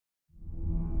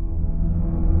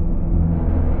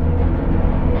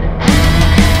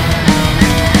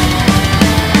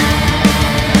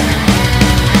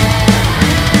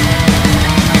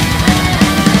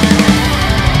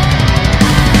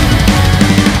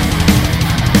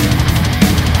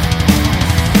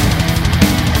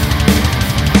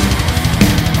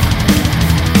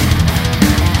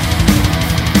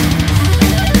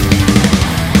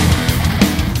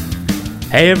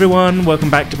Hey everyone, welcome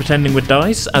back to Pretending with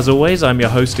Dice. As always, I'm your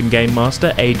host and game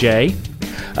master, AJ.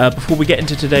 Before we get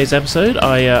into today's episode,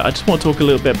 I just want to talk a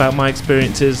little bit about my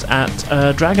experiences at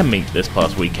Dragonmeet this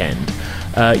past weekend.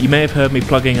 You may have heard me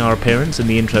plugging our appearance in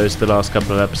the intros to the last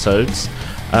couple of episodes.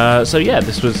 So yeah,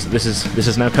 this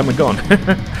is now come and gone.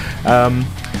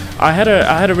 I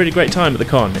had a really great time at the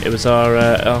con. It was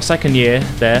our second year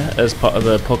there as part of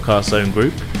the Podcast Zone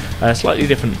group. Slightly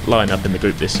different lineup in the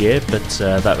group this year, but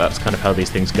that's kind of how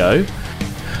these things go.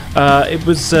 It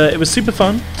was super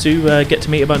fun to get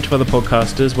to meet a bunch of other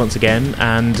podcasters once again,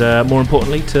 and more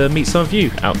importantly, to meet some of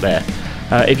you out there.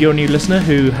 If you're a new listener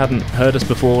who hadn't heard us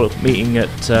before meeting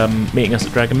us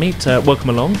at Dragonmeet,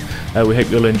 welcome along. We hope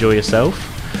you'll enjoy yourself.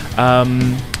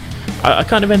 I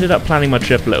kind of ended up planning my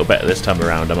trip a little better this time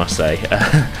around, I must say.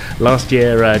 Last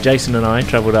year, Jason and I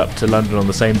travelled up to London on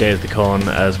the same day as the con,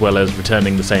 as well as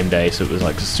returning the same day, so it was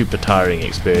like a super tiring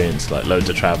experience, like loads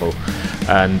of travel.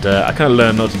 And I kind of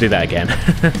learned not to do that again.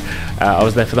 I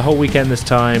was there for the whole weekend this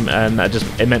time, and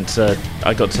it meant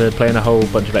I got to play in a whole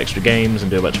bunch of extra games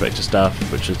and do a bunch of extra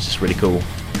stuff, which was just really cool.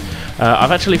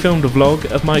 I've actually filmed a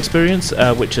vlog of my experience,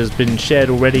 which has been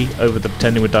shared already over the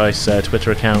Pretending with Dice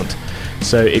Twitter account.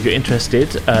 So if you're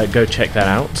interested, go check that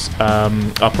out.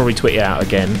 I'll probably tweet it out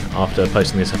again after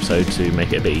posting this episode to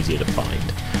make it a bit easier to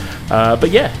find.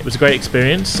 But yeah, it was a great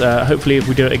experience. Hopefully if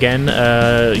we do it again,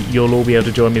 you'll all be able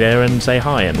to join me there and say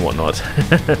hi and whatnot.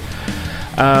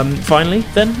 Finally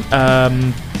then,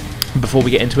 before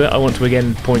we get into it, I want to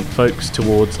again point folks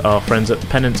towards our friends at the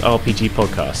Penance RPG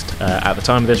podcast. At the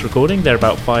time of this recording, they're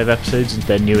about 5 episodes into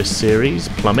their newest series,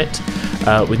 Plummet,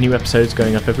 with new episodes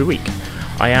going up every week.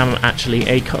 I am actually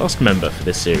a cast member for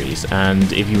this series,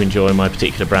 and if you enjoy my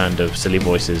particular brand of silly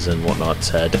voices and whatnot,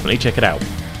 definitely check it out.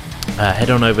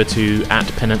 Head on over to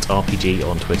 @PenanceRPG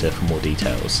on Twitter for more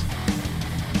details.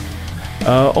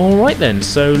 Alright then,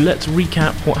 so let's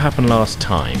recap what happened last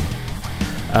time.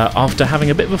 After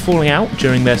having a bit of a falling out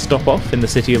during their stop-off in the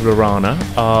city of Lorana,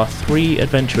 our 3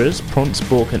 adventurers, Prance,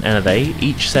 Bork and Enathe,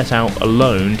 each set out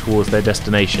alone towards their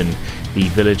destination, the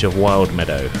village of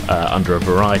Wildmeadow, under a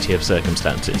variety of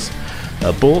circumstances.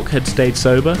 Bork had stayed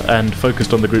sober and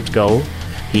focused on the group's goal.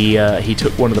 He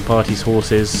took one of the party's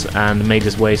horses and made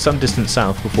his way some distance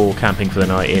south before camping for the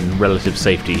night in relative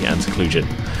safety and seclusion.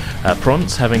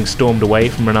 Prance, having stormed away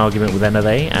from an argument with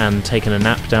Enathe and taken a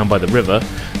nap down by the river,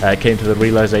 came to the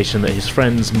realisation that his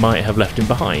friends might have left him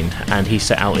behind, and he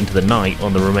set out into the night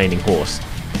on the remaining horse.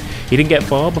 He didn't get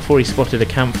far before he spotted a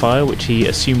campfire which he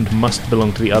assumed must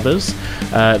belong to the others.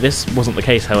 This wasn't the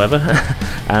case, however,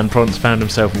 and Prance found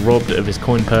himself robbed of his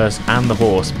coin purse and the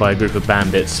horse by a group of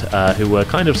bandits who were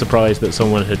kind of surprised that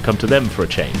someone had come to them for a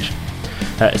change.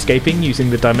 Escaping using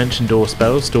the Dimension Door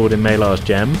spell stored in Malar's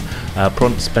gem,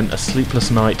 Prance spent a sleepless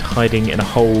night hiding in a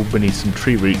hole beneath some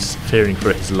tree roots, fearing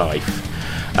for his life.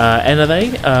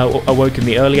 Enathe awoke in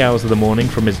the early hours of the morning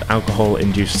from his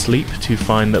alcohol-induced sleep to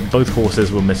find that both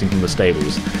horses were missing from the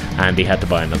stables, and he had to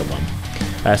buy another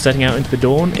one. Setting out into the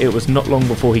dawn, it was not long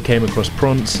before he came across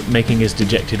Prance, making his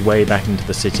dejected way back into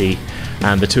the city,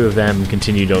 and the two of them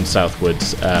continued on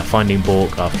southwards, finding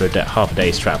Bork after half a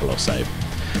day's travel or so.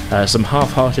 Some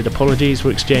half-hearted apologies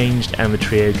were exchanged, and the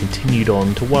trio continued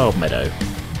on to Wildmeadow.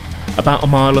 About a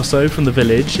mile or so from the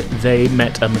village, they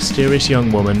met a mysterious young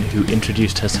woman who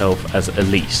introduced herself as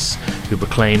Elise, who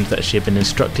proclaimed that she had been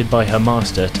instructed by her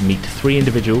master to meet 3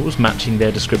 individuals matching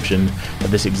their description at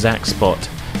this exact spot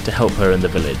to help her in the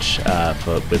village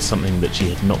with something that she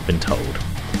had not been told.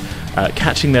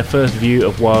 Catching their first view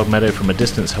of Wildmeadow from a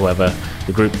distance, however,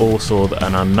 the group all saw that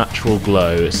an unnatural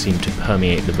glow seemed to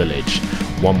permeate the village,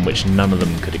 one which none of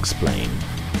them could explain.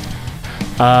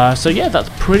 So yeah, that's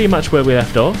pretty much where we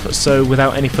left off, so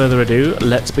without any further ado,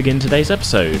 let's begin today's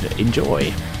episode.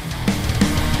 Enjoy!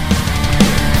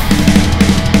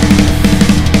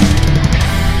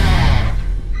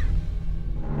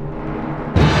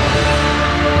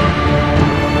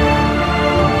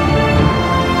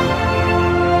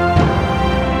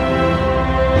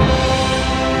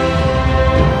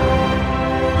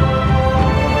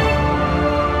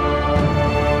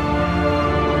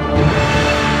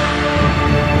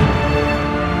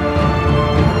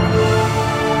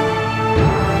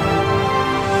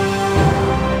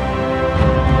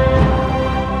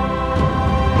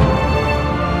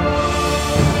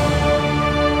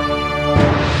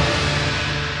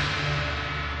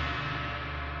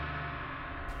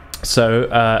 So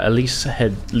Elise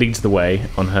leads the way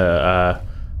on her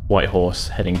white horse,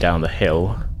 heading down the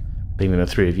hill, leaving the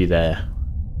 3 of you there,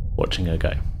 watching her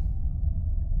go.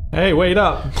 Hey, wait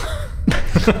up!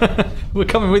 We're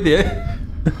coming with you.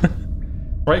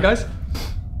 Right, guys?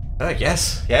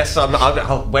 Yes.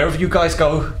 I'll, wherever you guys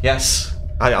go, yes,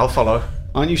 I'll follow.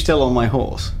 Aren't you still on my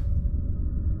horse?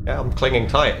 Yeah, I'm clinging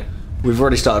tight. We've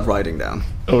already started riding down.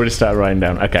 Already started writing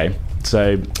down. Okay,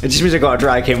 so It just means I've got to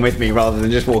drag him with me rather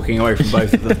than just walking away from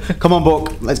both of them. Come on,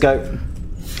 Bork, let's go.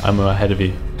 I'm ahead of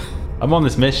you. I'm on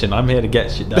this mission. I'm here to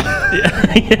get shit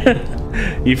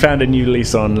done. you found a new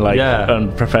lease on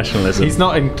on professionalism. He's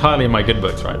not entirely in my good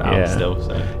books right now. Yeah. Still.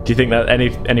 So. Do you think that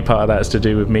any part of that is to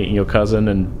do with meeting your cousin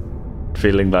and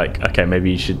feeling like, okay, maybe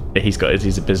you should? He's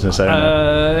a business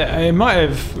owner. It might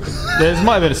have. There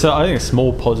might have been I think a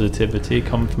small positivity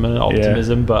come from an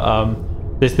optimism, but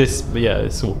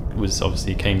this all was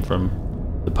obviously came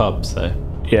from the pub. So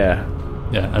Yeah,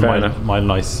 and my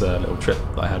nice little trip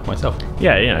that I had myself.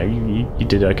 yeah. You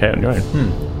did okay on your own.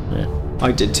 Yeah.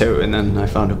 I did too, and then I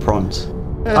found a prawns.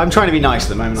 I'm trying to be nice at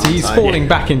the moment. So he's falling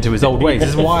back into his old ways. This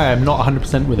is why I'm not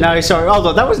 100% with him. No, sorry, hold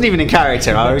on. That wasn't even in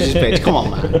character. I was just bitch. Come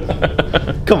on,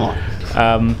 man. Come on.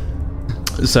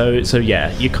 So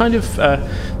yeah, you kind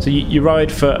of you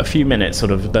ride for a few minutes,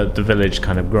 sort of the village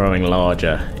kind of growing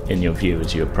larger in your view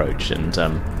as you approach, and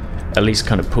Elise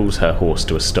kind of pulls her horse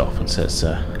to a stop and says,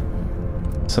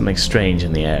 "Something strange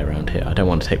in the air around here. I don't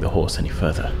want to take the horse any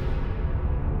further."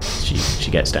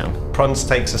 She gets down. Prons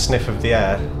takes a sniff of the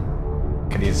air.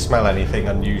 Can you smell anything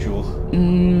unusual?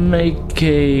 Make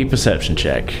a perception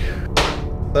check.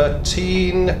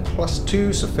 13 plus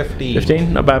 2, so 15.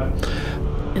 15, not bad.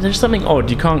 There's something odd.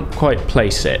 You can't quite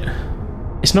place it.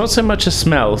 It's not so much a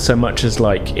smell, so much as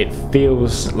like it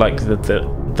feels like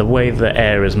the way the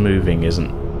air is moving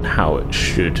isn't how it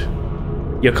should.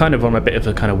 You're kind of on a bit of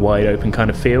a kind of wide open kind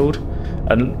of field,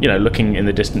 and looking in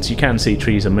the distance, you can see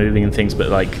trees are moving and things, but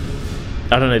like,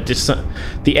 I don't know, just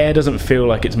the air doesn't feel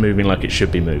like it's moving like it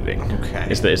should be moving. Okay.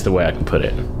 It's the way I can put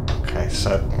it. Okay,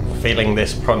 so feeling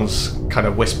this, Prons kind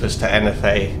of whispers to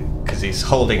Enethe, because he's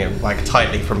holding him like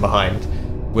tightly from behind,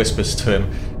 whispers to him,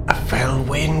 "A fell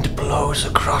wind blows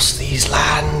across these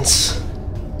lands."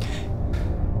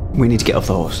 We need to get off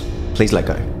the horse. Please let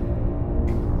go.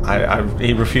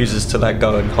 He refuses to let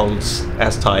go and holds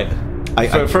as tight.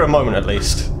 For a moment at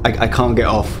least. I can't get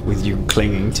off with you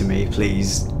clinging to me.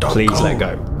 Please, please let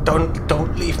go.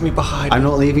 Don't leave me behind. I'm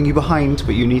not leaving you behind,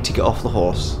 but you need to get off the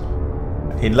horse.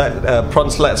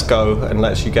 Prons lets go and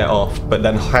lets you get off, but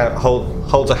then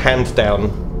holds a hand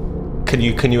down. Can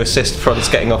you assist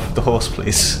Prons getting off the horse,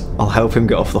 please? I'll help him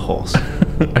get off the horse.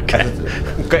 Okay.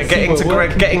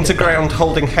 Getting to ground,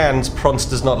 holding hands. Prons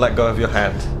does not let go of your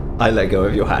hand. I let go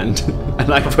of your hand,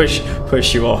 and I push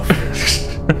you off.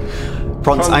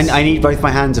 Prons, I need both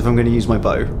my hands if I'm going to use my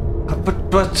bow.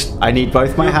 But I need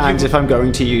both my hands if I'm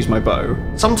going to use my bow.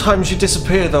 Sometimes you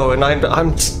disappear though, and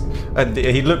and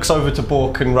he looks over to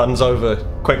Bork and runs over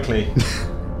quickly,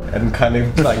 and kind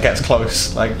of like gets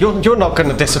close. Like you're not going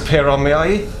to disappear on me, are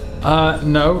you?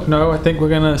 No. I think we're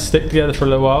gonna stick together for a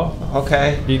little while.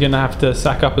 Okay. You're gonna have to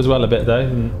sack up as well a bit though.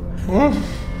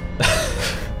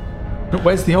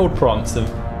 Where's the old Prons of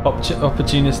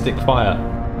opportunistic fire?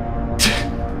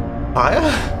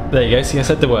 Fire? There you go. See, I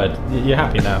said the word. You're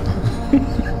happy now.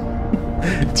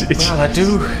 Well, I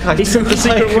do. He said the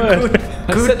secret word.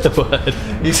 I said the word.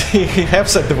 He have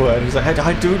said the word. He's like,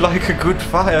 I do like a good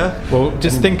fire. Well,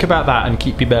 just think about that and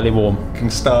keep your belly warm. You can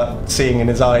start seeing in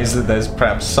his eyes that there's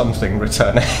perhaps something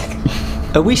returning.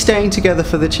 Are we staying together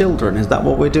for the children? Is that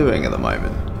what we're doing at the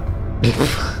moment?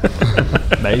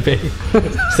 Maybe.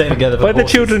 Staying together for By the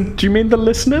horses. children, do you mean the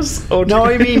listeners? Or No,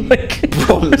 I mean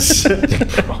Prons.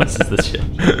 Prons is the shit.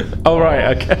 Oh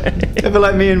right, okay. I feel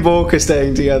like me and Bork are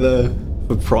staying together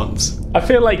for Prons. I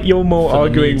feel like you're more For the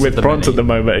arguing needs with of the Prons many. at the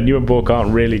moment, and you and Bork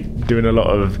aren't really doing a lot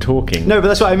of talking. No, but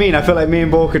that's what I mean. I feel like me and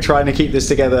Bork are trying to keep this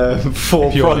together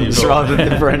for Purely Prons for- rather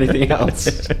than for anything else.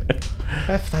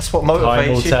 If that's what Time will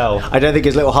motivates you. tell. I don't think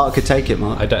his little heart could take it,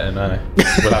 Mark. I don't know.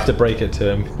 We'll have to break it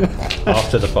to him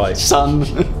after the fight. Son.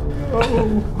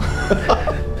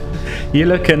 You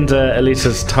look, and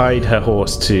Elisa's tied her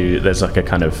horse to. There's like a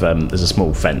kind of there's a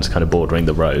small fence kind of bordering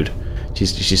the road.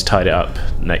 She's tied it up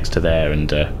next to there and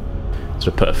sort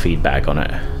of put a feed bag on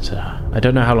it. So I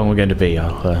don't know how long we're going to be.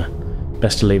 I'll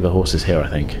best to leave the horses here, I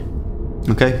think.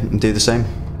 Okay, and do the same.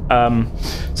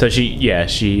 So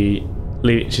she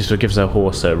sort of gives her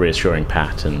horse a reassuring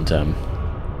pat and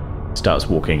starts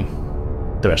walking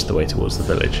the rest of the way towards the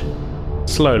village.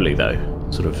 Slowly though,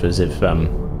 sort of as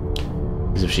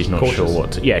if she's not Cautious. sure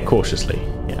what to, yeah, cautiously,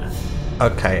 yeah.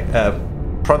 Okay.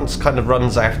 Prons kind of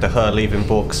runs after her, leaving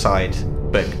Bork's side,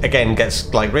 but again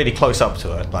gets like really close up to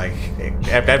her. Like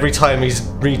every time he's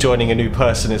rejoining a new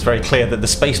person, it's very clear that the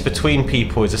space between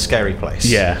people is a scary place.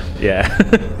 Yeah.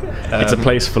 It's a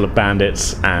place full of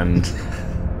bandits and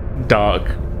dark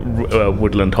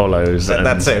woodland hollows.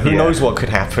 That's it. Who knows what could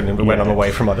happen when I'm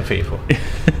away from other people?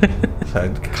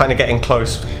 So kind of getting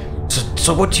close.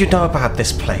 So what do you know about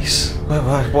this place?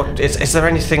 What is there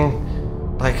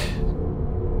anything like?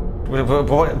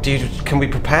 What can we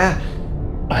prepare?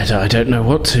 I don't know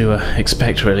what to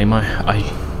expect really.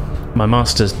 My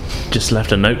master's just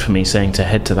left a note for me saying to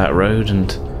head to that road,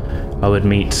 and I would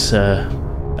meet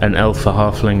an elf, a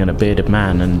halfling, and a bearded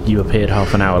man. And you appeared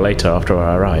half an hour later after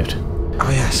I arrived. Oh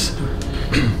yes.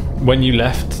 When you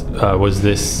left,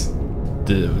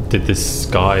 did this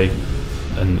sky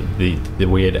and the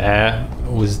weird air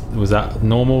was that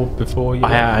normal before you?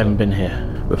 I haven't been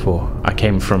here before. I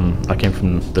came from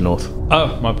the north.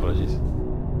 Oh, my apologies.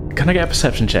 Can I get a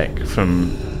perception check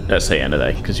from, let's say,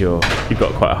 Enade, because you've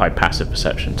got quite a high passive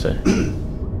perception, so.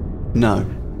 No.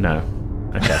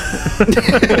 Okay.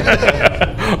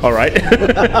 All right.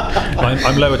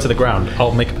 I'm lower to the ground.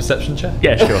 I'll make a perception check.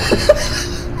 Yeah, sure.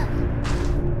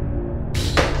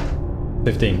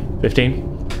 15.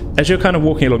 As you're kind of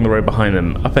walking along the road behind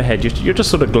them, up ahead, you're just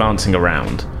sort of glancing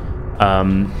around.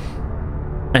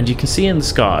 And you can see in the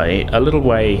sky, a little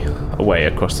way away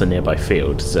across the nearby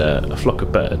field, is a flock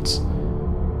of birds.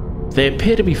 They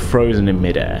appear to be frozen in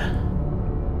midair.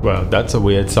 Well, that's a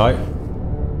weird sight.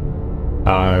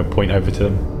 I point over to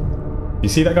them. You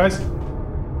see that, guys?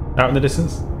 Out in the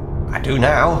distance? I do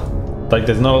now. Like,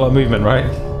 there's not a lot of movement, right?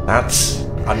 That's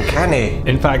uncanny.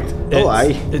 In fact,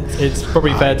 it's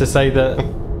probably fair to say that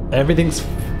everything's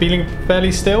feeling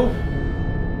fairly still.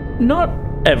 Not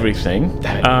everything.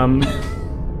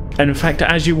 And in fact,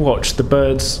 as you watch, the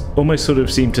birds almost sort of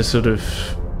seem to sort of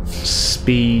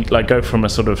go from a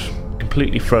sort of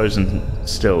completely frozen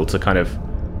still to kind of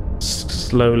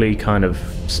slowly kind of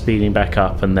speeding back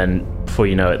up, and then before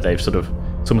you know it, it's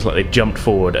almost like they've jumped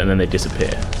forward and then they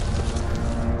disappear.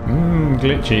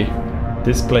 Glitchy.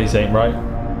 This place ain't right.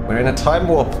 We're in a time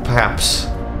warp, perhaps.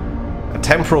 A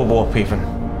temporal warp, even.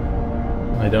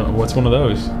 I don't know. What's one of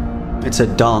those? It's a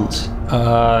dance.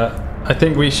 I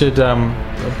think we should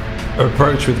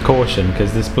approach with caution,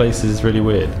 because this place is really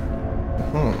weird.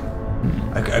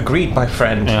 Agreed, my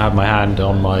friend. I have my hand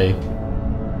on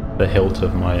the hilt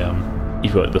of my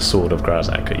You've got the sword of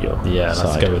Grazak at your side.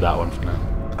 Let's go with that one for now.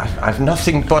 I've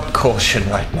nothing but caution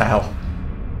right now.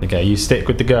 Okay, you stick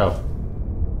with the girl.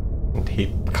 And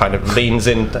he kind of leans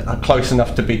in close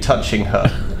enough to be touching her.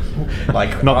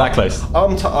 Like not that close.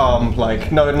 Arm to arm,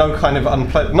 like no kind of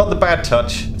unpleasant. Not the bad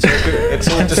touch. It's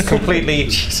all just completely.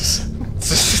 It's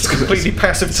just completely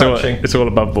passive touching. It's all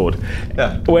above board.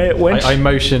 Yeah. I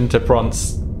motion to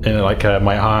Prance in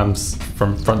my arms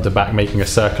from front to back, making a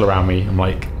circle around me. I'm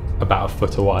like about a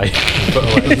foot away.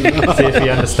 See if he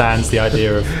understands the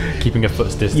idea of keeping a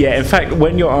foot's distance. Yeah, in fact,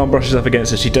 when your arm brushes up against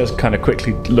her, she does kind of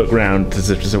quickly look round as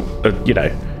if, as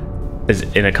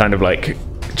in a kind of like,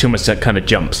 she almost kind of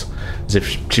jumps, as if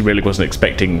she really wasn't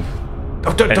expecting.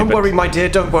 Oh, don't worry, my dear,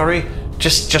 don't worry.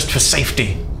 Just for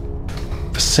safety.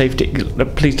 For safety?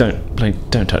 Please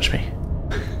don't touch me.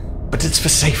 But it's for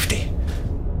safety.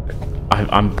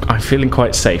 I'm feeling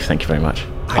quite safe, thank you very much.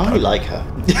 I like her.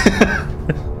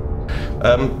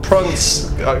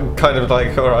 Prance kind of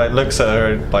like, alright, looks at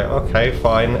her and like, okay,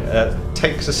 fine,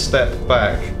 takes a step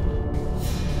back.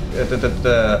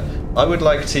 I would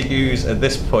like to use, at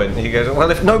this point, he goes,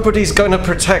 well, if nobody's going to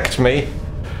protect me,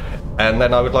 and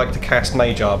then I would like to cast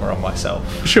Mage Armor on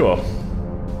myself. Sure.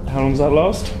 How long does that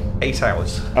last? 8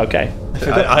 hours. Okay.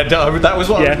 That was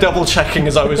what I was double checking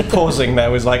as I was pausing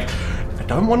there, was like, I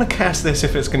don't want to cast this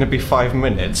if it's going to be 5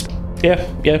 minutes.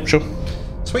 Yeah, sure.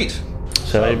 Sweet.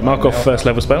 So mark off first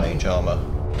level spell. Mage Armor.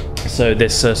 So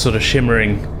this sort of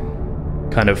shimmering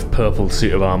kind of purple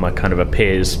suit of armor kind of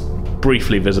appears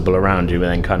briefly visible around you,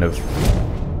 and then kind of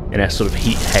in a sort of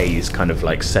heat haze kind of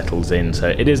like settles in. So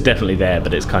it is definitely there,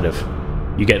 but it's kind of,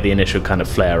 you get the initial kind of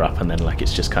flare up, and then like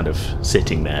it's just kind of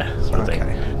sitting there sort of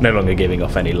thing. No longer giving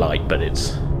off any light, but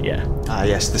it's, yeah. Ah,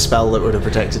 yes, the spell that would have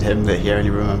protected him that he only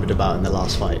remembered about in the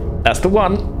last fight. That's the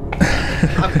one.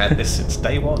 I've had this since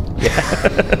day one.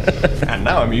 Yeah. And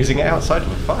now I'm using it outside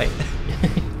of a fight.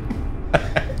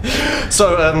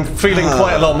 So, feeling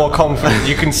quite a lot more confident.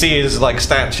 You can see his like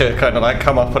stature kind of like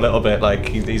come up a little bit. Like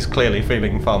he's clearly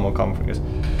feeling far more confident.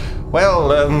 Well,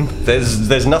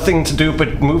 there's nothing to do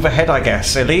but move ahead, I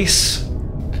guess. Elise.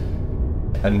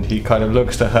 And he kind of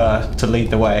looks to her to lead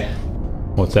the way.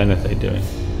 What's Enade doing?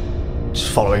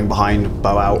 Just following behind,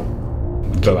 bow out,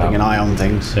 keeping an eye on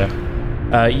things. Yeah.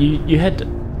 You head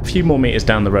a few more meters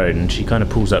down the road, and she kind of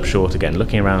pulls up short again,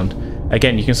 looking around.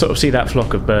 Again, you can sort of see that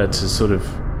flock of birds has sort of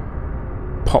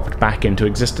popped back into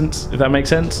existence, if that makes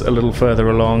sense, a little further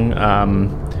along.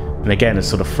 And again, it's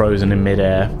sort of frozen in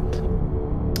midair.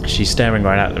 She's staring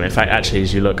right at them. In fact, actually,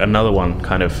 as you look, another one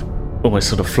kind of almost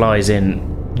sort of flies in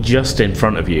just in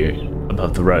front of you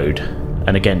above the road.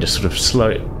 And again, just sort of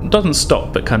slow, doesn't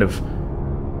stop, but kind of,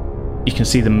 you can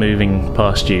see them moving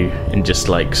past you in just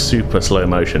like super slow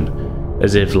motion,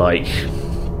 as if like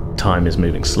time is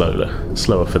moving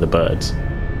slower for the birds.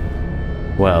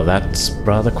 Well, that's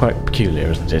rather quite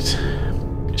peculiar, isn't it?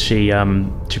 She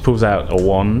pulls out a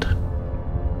wand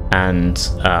and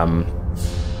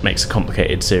makes a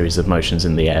complicated series of motions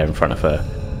in the air in front of her.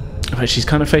 She's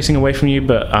kind of facing away from you,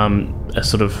 but a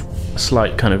sort of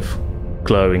slight kind of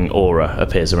glowing aura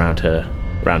appears around her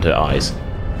eyes.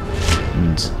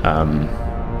 And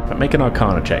make an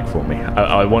Arcana check for me.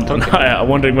 I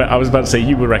was about to say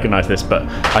you would recognise this, but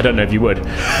I don't know if you would.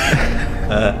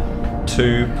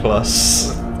 2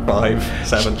 plus 5,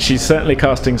 7. She's certainly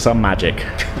casting some magic.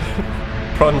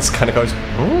 Franz kind of goes,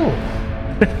 ooh,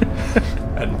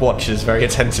 and watches very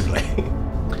attentively.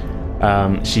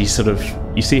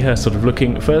 You see her sort of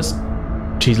looking, first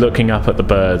she's looking up at the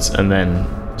birds and then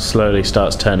slowly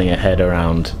starts turning her head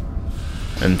around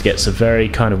and gets a very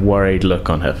kind of worried look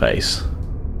on her face.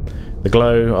 The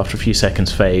glow, after a few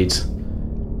seconds, fades.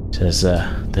 Says,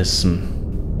 there's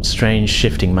some strange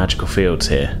shifting magical fields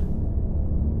here.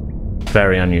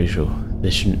 Very unusual.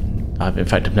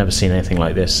 I've never seen anything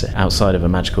like this outside of a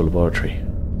magical laboratory.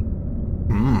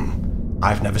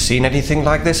 I've never seen anything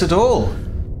like this at all.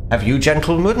 Have you,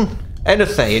 gentlemen?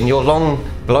 Enethay, in your long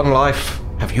life,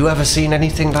 have you ever seen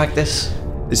anything like this?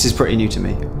 This is pretty new to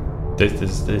me.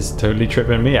 This is totally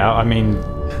tripping me out. I mean,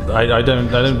 I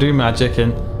don't do magic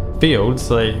in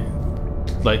fields, like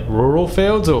rural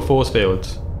fields or force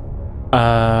fields.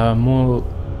 More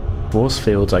force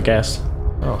fields, I guess.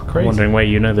 Oh, crazy! I'm wondering where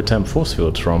you know the term force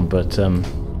fields from, but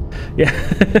yeah.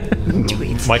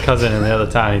 My cousin in the other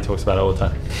town, he talks about it all the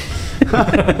time.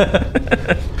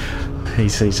 He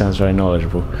sounds very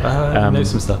knowledgeable. I know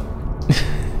some stuff.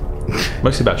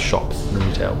 Mostly about shops and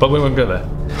retail, but we won't go there.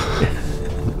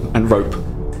 And rope.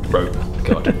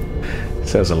 God.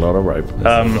 So there's a lot of rope.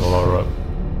 A lot of rope.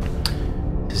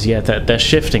 Yeah, they're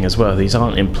shifting as well. These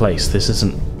aren't in place. This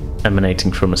isn't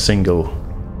emanating from a single.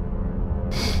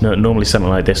 No, normally something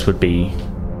like this would be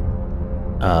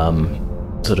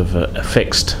sort of a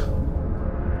fixed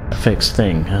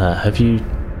thing. Have you?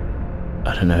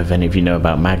 I don't know if any of you know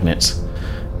about magnets,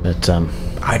 but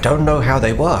I don't know how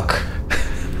they work.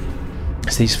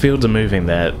 So these fields are moving.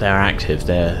 They're active.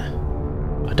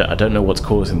 I don't know what's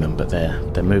causing them, but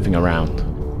they're moving around.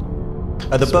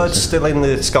 Are the birds still in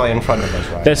the sky in front of us,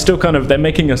 right? They're still they're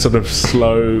making a sort of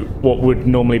slow, what would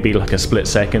normally be like a split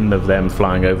second of them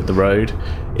flying over the road,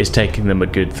 is taking them a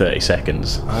good 30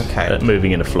 seconds. Okay.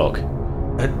 Moving in a flock.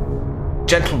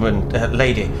 Gentlemen,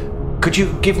 lady, could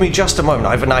you give me just a moment?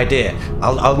 I have an idea.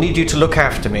 I'll need you to look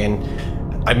after me,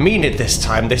 and I mean it this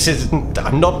time.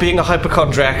 I'm not being a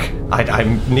hypochondriac. I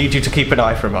need you to keep an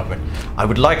eye for a moment. I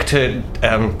would like to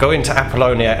go into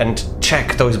Apollonia and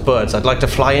check those birds. I'd like to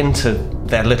fly into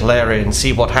their little area and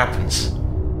see what happens.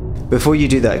 Before you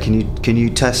do that, can you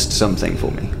test something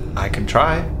for me? I can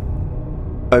try.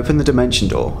 Open the dimension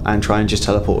door and try and just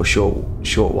teleport a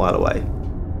short while away.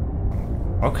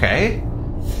 Okay.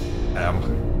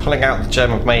 Pulling out the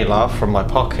gem of Malar from my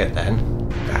pocket then.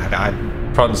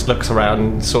 Franz looks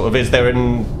around, sort of, is there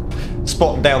a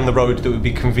spot down the road that would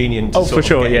be convenient to for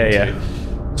sure, yeah.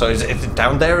 So is it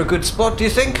down there a good spot, do you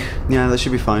think? Yeah, that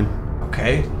should be fine.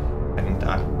 Okay. And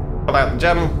I pull out the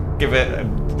gem, give it,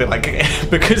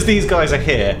 because these guys are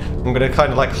here, I'm going to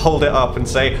kind of hold it up and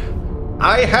say,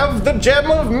 I have the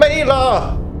gem of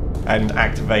Malar! And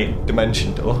activate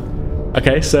Dimension Door.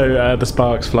 Okay, so the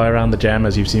sparks fly around the gem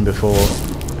as you've seen before,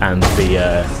 and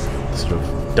the sort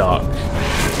of dark,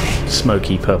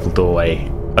 smoky purple doorway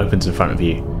opens in front of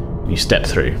you. You step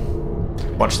through.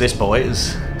 Watch this,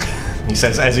 boys, he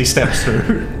says as he steps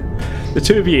through. The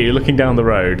two of you looking down the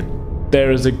road,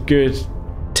 there is a good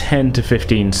 10 to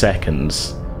 15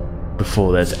 seconds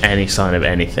before there's any sign of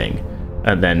anything.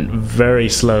 And then very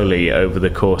slowly, over the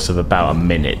course of about a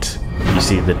minute, you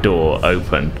see the door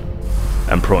open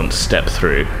and Prance step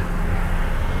through.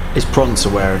 Is Prance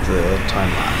aware of the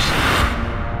time lapse?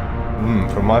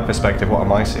 From my perspective, what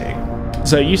am I seeing?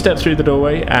 So you step through the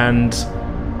doorway, and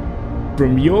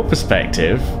from your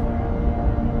perspective,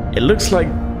 it looks like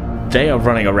they are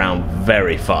running around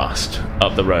very fast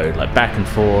up the road, like back and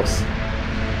forth,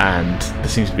 and there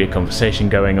seems to be a conversation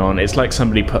going on. It's like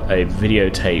somebody put a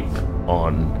videotape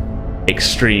on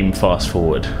extreme fast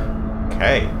forward.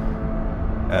 Okay.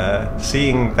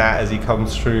 Seeing that as he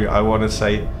comes through, I want to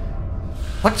say,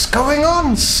 what's going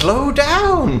on? Slow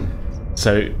down!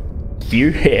 So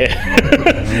You hear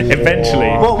eventually.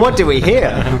 What do we hear?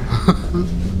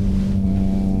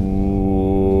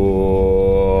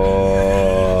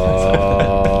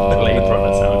 Blade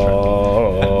Runner soundtrack.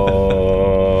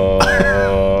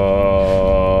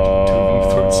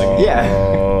 Yeah.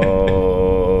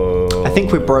 I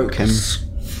think we broke him.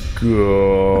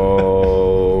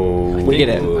 We get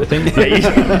it. I think We get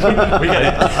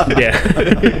it.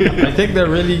 Yeah. I think they're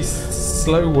really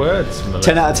slow words from the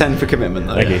 10 out of 10 for commitment,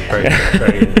 though. Thank you. Very,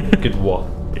 very good what?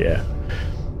 Yeah.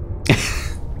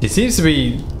 It seems to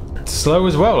be slow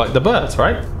as well, like the birds,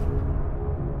 right?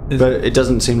 But it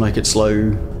doesn't seem like it's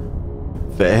slow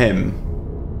for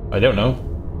him. I don't know.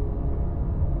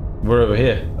 We're over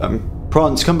here.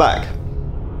 Prance, come back.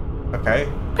 Okay.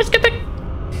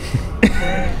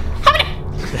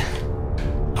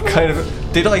 Kind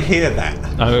of. Did I hear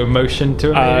that? I motion to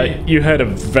him. maybe? You heard a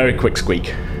very quick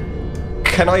squeak.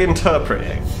 Can I interpret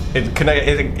it?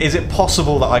 Is it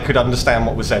possible that I could understand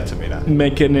what was said to me then?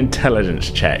 Make an intelligence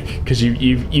check, because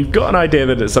you've got an idea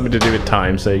that it's something to do with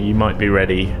time, so you might be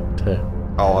ready to.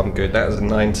 Oh, I'm good. That was a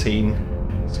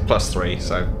 19. It's +3,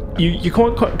 so. You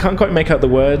can't quite make out the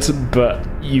words, but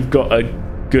you've got a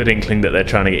good inkling that they're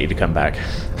trying to get you to come back.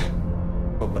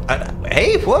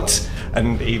 Hey, what?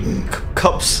 And he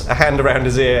cups a hand around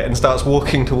his ear and starts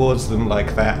walking towards them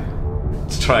like that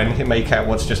to try and make out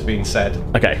what's just been said.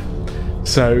 Okay,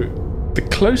 so the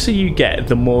closer you get,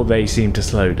 the more they seem to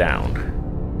slow down.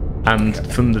 And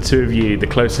from the two of you, the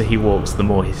closer he walks, the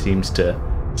more he seems to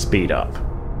speed up.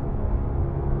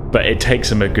 But it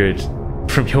takes him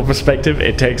from your perspective,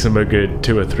 it takes him a good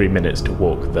 2 or 3 minutes to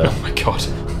walk the Oh my god.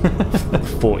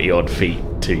 40 odd feet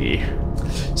to you.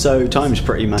 So time's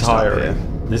pretty messed up here.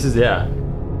 This is, yeah.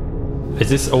 Is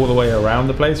this all the way around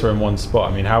the place or in one spot?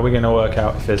 I mean, how are we going to work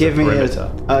out if there's a perimeter?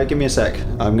 Give me a sec.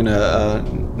 I'm gonna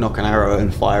knock an arrow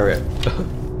and fire it.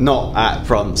 Not at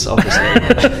Prance,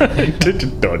 obviously, to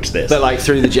dodge this. but like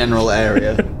through the general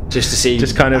area, just to see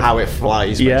Just kind of- how it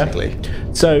flies, Yeah. basically.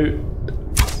 So,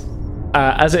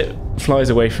 as it flies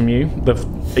away from you,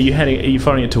 are you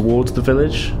firing it towards the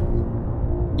village?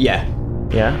 Yeah.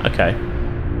 Yeah. Okay.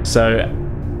 So,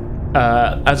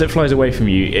 as it flies away from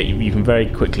you, you can very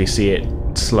quickly see it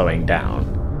slowing down.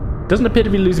 It doesn't appear to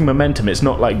be losing momentum. It's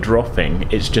not like dropping.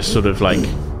 It's just sort of.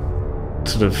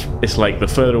 It's like the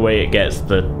further away it gets,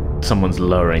 someone's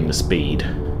lowering the speed.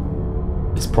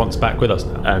 Is Prance back with us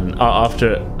now? And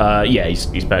after,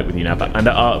 he's back with you now. And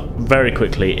very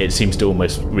quickly, it seems to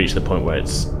almost reach the point where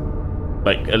it's,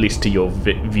 like, at least to your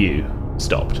view,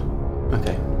 stopped.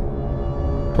 Okay.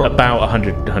 About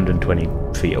 120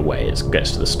 feet away, it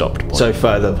gets to the stopped point. So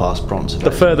further past Prance.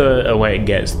 The further away it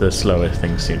gets, the slower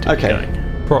things seem to be Okay. going.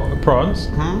 Prance?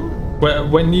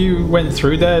 When you went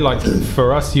through there, like,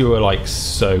 for us, you were, like,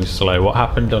 so slow. What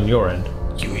happened on your end?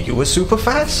 You were super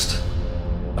fast.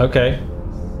 Okay.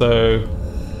 So,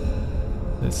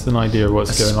 it's an idea of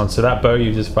what's going on. So that bow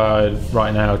you just fired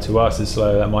right now to us is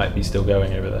slow. That might be still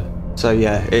going over there. So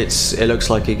yeah, it looks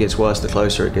like it gets worse the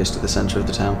closer it gets to the centre of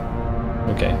the town.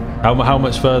 Okay. How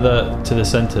much further to the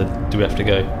centre do we have to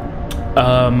go?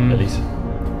 At least.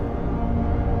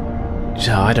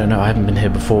 So I don't know. I haven't been here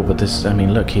before, but this. I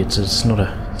mean, look, it's not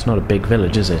a big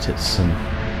village, is it? It's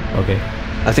Okay.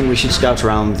 I think we should scout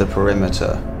around the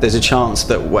perimeter. There's a chance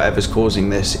that whatever's causing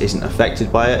this isn't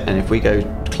affected by it, and if we go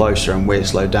closer and we're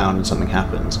slowed down and something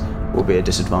happens, we'll be at a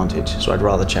disadvantage. So I'd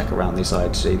rather check around the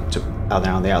side, out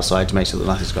there on the outside to make sure that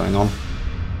nothing's going on.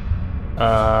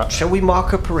 Shall we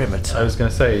mark a perimeter? I was going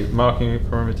to say, marking a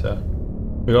perimeter.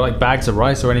 We got like bags of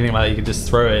rice or anything like that you could just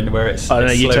throw in where it's. I don't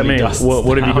know. You tell me.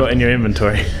 What have you got in your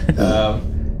inventory?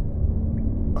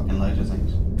 Fucking loads of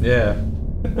things. Yeah.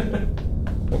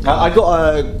 I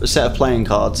got a set of playing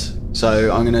cards,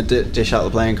 so I'm going to dish out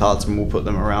the playing cards and we'll put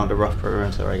them around a rough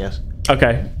perimeter, I guess.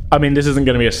 Okay. I mean, this isn't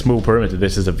going to be a small perimeter.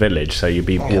 This is a village, so you'll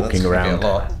be walking around.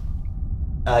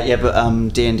 Yeah, but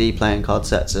D&D playing card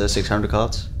sets are 600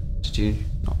 cards. Did you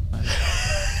not know?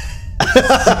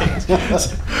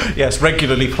 Yes,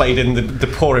 regularly played in the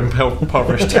poor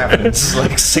impoverished taverns,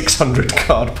 like 600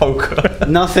 card poker.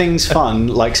 Nothing's fun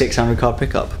like 600 card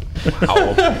pickup.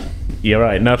 Wow. You're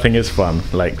right. Nothing is fun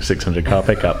like 600 car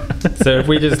pickup. So if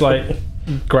we just like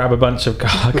grab a bunch of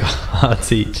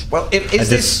cards each, Well, and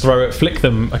just flick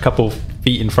them a couple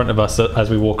feet in front of us as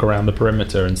we walk around the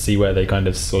perimeter and see where they kind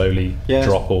of slowly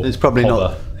drop or it's probably hover.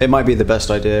 not. It might be the best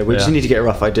idea. We just Yeah. need to get a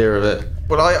rough idea of it.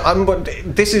 Well,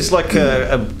 this is like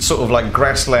a sort of like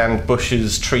grassland,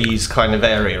 bushes, trees kind of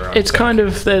area. I It's think. kind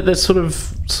of there's sort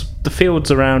of the fields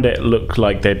around it look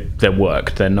like they're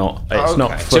worked. They're not. It's Okay.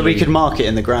 not. So we fully- could mark it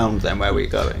in the ground then where we're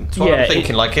going. That's what Yeah, I'm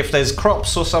thinking. Like if there's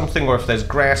crops or something, or if there's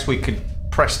grass, we could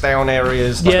pressed down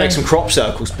areas? Yeah. Make some crop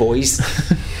circles, boys.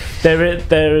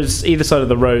 There's either side of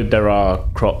the road there are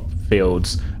crop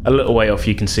fields. A little way off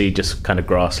you can see just kind of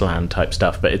grassland type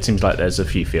stuff, but it seems like there's a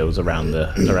few fields around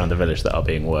the village that are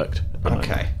being worked.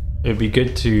 Okay. It'd be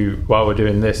good to, while we're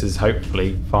doing this, is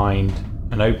hopefully find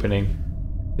an opening.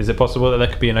 Is it possible that there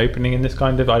could be an opening in this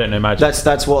kind of? I don't know, magic.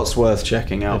 That's what's worth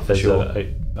checking out if for there's sure.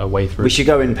 a way through. We should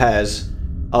go in pairs.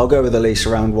 I'll go with Elise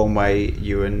around one way.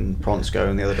 You and Prance go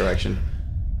in the other direction.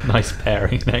 Nice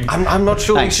pairing. Thanks. I'm not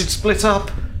sure Thanks. we should split up.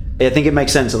 I think it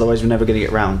makes sense. Otherwise, we're never going to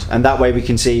get round. And that way, we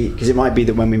can see, because it might be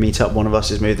that when we meet up, one of us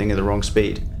is moving at the wrong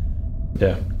speed,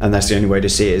 Yeah. and that's the only way to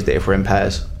see it, is that if we're in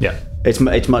pairs. Yeah. It's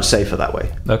much safer that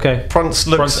way. Okay. Prance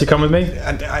looks. Prance, you come with me?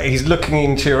 And he's looking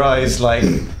into your eyes like,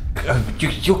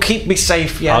 you'll keep me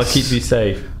safe, yes. I'll keep you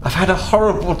safe. I've had a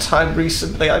horrible time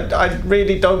recently. I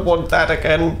really don't want that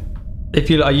again. If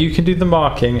you can do the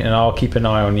marking, and I'll keep an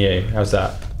eye on you. How's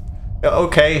that?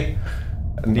 Okay.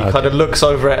 And he Okay. kind of looks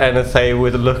over at Enethe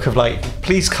with a look of like,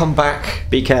 please come back.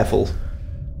 Be careful.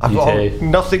 I've You got too.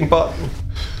 nothing but.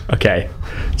 Okay,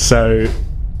 so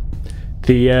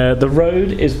the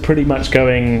road is pretty much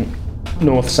going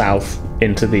north-south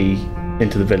into the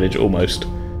village almost.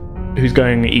 Who's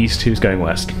going east? Who's going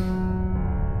west?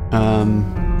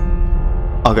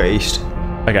 I'll go east.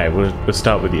 Okay, we'll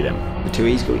start with you then. The two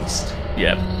E's go east.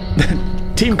 Yeah.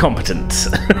 Team competence.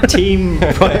 Team.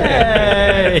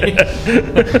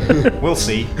 We'll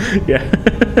see. Yeah.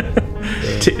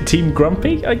 Team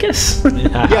grumpy, I guess.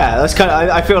 Yeah, that's kind of.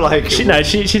 I feel like.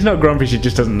 She's not grumpy. She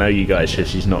just doesn't know you guys.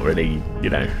 She's not really,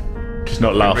 she's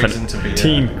not Reason laughing. to be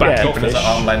Team back yeah. keeping us at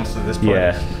arm's length at this point.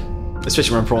 Yeah.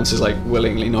 Especially when Prance is like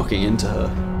willingly knocking into her.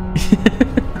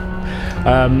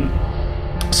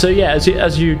 So yeah, as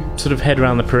you sort of head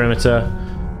around the perimeter,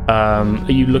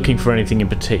 are you looking for anything in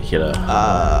particular?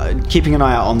 Keeping an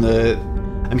eye out on the.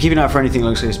 I'm keeping an eye out for anything that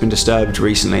looks like it's been disturbed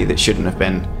recently that shouldn't have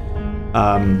been.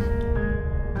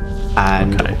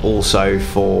 And Okay. also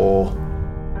for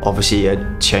obviously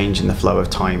a change in the flow of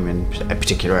time in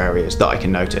particular areas that I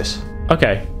can notice.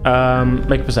 Okay,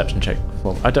 make a perception check.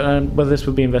 I don't know whether this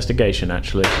would be investigation,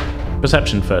 actually.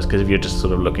 Perception first, because if you're just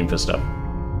sort of looking for stuff.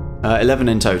 11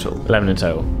 in total. 11 in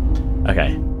total.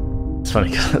 Okay. It's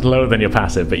funny, 'cause it's lower than your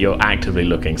passive, but you're actively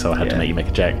looking, so I had to make you make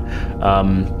a check.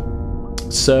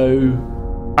 So,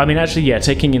 I mean, actually, yeah,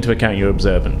 taking into account your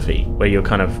observant feat, where you're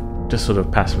kind of just sort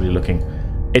of passively looking,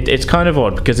 it's kind of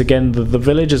odd, because again, the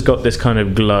village has got this kind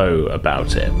of glow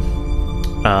about it.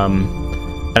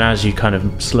 And as you kind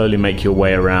of slowly make your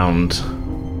way around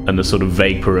and the sort of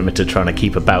vague perimeter trying to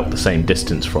keep about the same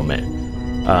distance from it,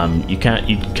 you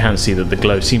can see that the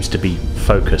glow seems to be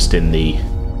focused in the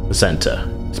center.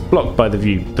 It's blocked by the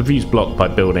view. The view's blocked by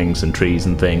buildings and trees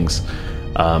and things,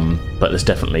 but there's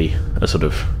definitely a sort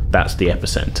of, that's the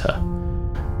epicenter.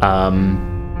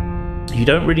 You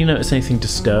don't really notice anything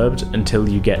disturbed until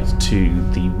you get to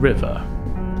the river,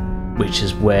 which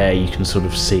is where you can sort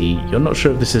of see. You're not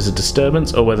sure if this is a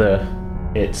disturbance or whether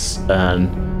it's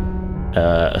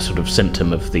a sort of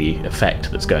symptom of the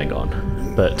effect that's going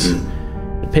on, but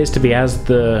it appears to be as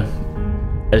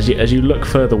you look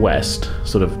further west,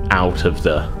 sort of out of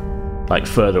the, like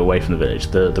further away from the village,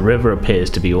 the river appears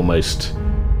to be almost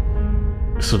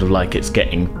sort of like it's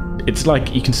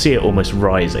like you can see it almost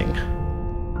rising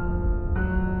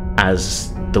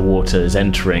as the water is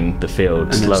entering the field,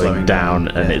 And then slowing down,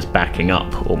 down, and yeah. it's backing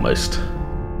up almost,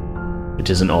 which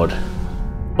is an odd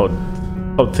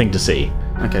thing to see.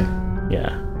 Okay.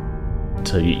 Yeah.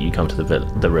 Until you come to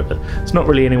the river. It's not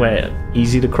really anywhere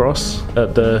easy to cross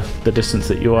at the distance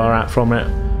that you are at from it.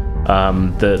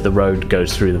 The road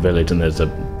goes through the village, and there's a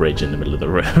bridge in the middle of the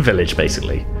village,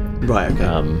 basically. Right,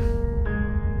 okay.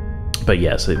 But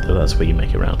yeah, so that's where you make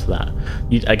it around to that.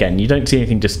 You don't see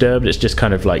anything disturbed. It's just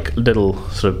kind of like little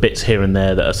sort of bits here and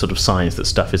there that are sort of signs that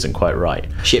stuff isn't quite right.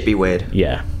 Shit be weird.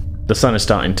 Yeah. The sun is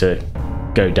starting to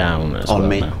go down as On well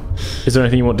me. now. Is there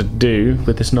anything you want to do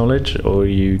with this knowledge, or are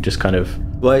you just kind of...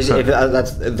 Well, if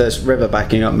that's this river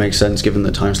backing up makes sense given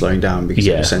the time slowing down, because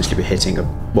it Yeah. would essentially be hitting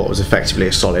what was effectively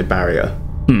a solid barrier.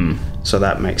 So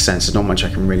that makes sense. There's not much I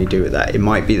can really do with that. It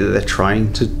might be that they're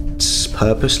trying to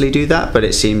purposely do that, but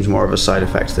it seems more of a side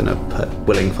effect than a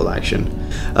willful action.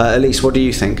 Elise, what do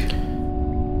you think?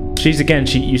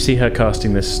 You see her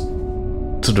casting this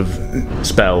sort of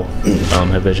spell on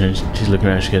her vision. She's looking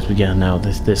around. She goes, "But yeah, now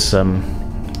this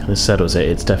settles it.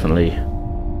 It's definitely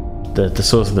the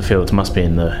source of the fields must be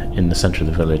in the center of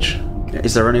the village.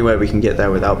 Is there any way we can get there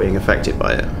without being affected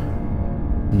by it?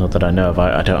 Not that I know of.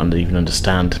 I don't even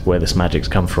understand where this magic's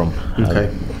come from. Okay.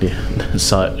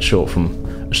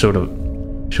 Short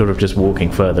of just walking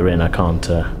further in, I can't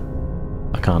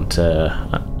I can't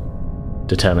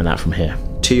determine that from here.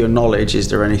 To your knowledge, is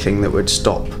there anything that would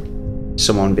stop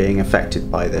someone being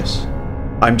affected by this?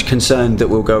 I'm concerned that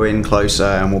we'll go in closer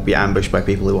and we'll be ambushed by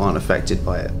people who aren't affected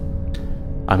by it.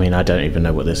 I mean, I don't even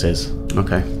know what this is.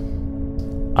 Okay.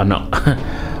 I'm not.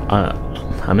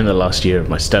 I'm in the last year of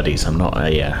my studies. I'm not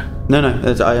a. No,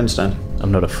 I understand.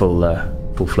 I'm not a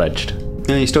full-fledged.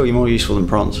 Yeah, you're more useful than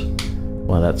Prance.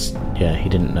 Well, that's he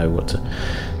didn't know what to.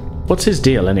 What's his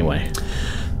deal anyway?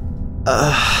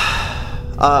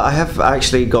 I have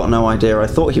actually got no idea. I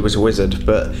thought he was a wizard,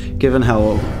 but given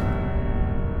how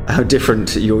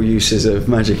different your uses of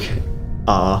magic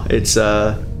are, it's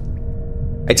hard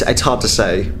to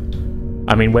say.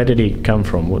 I mean, where did he come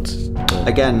from?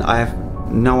 Again, I have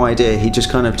no idea. He just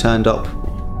kind of turned up,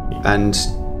 and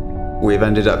we've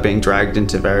ended up being dragged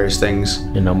into various things.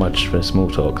 You're not much for small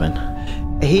talk then.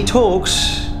 He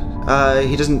talks.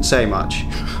 He doesn't say much.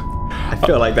 I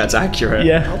feel like that's accurate.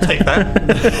 Yeah, I'll take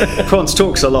that. Prance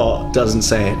talks a lot, doesn't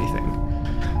say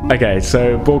anything. Okay,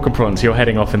 so Bork and Prance, you're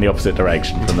heading off in the opposite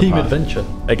direction from the Team path. adventure.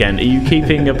 Again, are you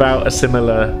keeping about a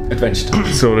similar Adventure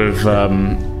time. sort of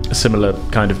similar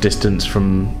kind of distance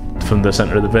from the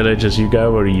centre of the village as you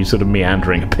go, or are you sort of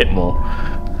meandering a bit more?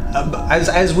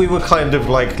 As we were kind of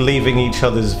like leaving each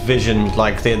other's vision,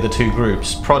 like the two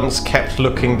groups, Prance kept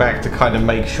looking back to kind of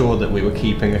make sure that we were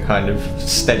keeping a kind of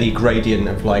steady gradient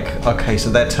of like, okay, so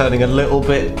they're turning a little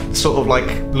bit, sort of like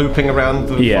looping around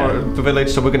the village,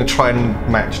 so we're going to try and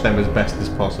match them as best as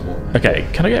possible. Okay,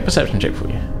 can I get a perception check for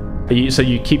you?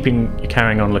 You're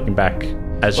carrying on looking back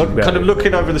as you go? Kind of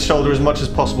looking over the shoulder as much as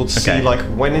possible to see like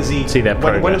when is he? See their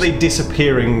progress. When are they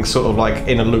disappearing, sort of like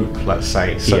in a loop, let's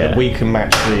say, so that we can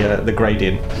match the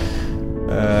gradient.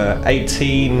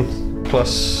 18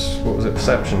 plus what was it?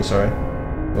 Perception, sorry,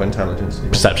 or intelligence?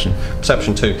 Perception.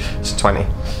 Perception 2. It's 20.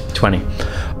 20.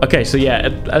 Okay, so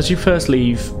as you first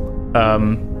leave,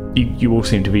 you all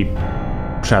seem to be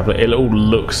traveling. It all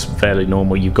looks fairly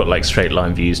normal. You've got like straight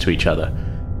line views to each other.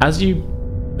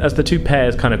 As the two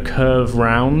pairs kind of curve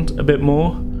round a bit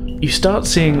more, you start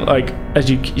seeing, like, as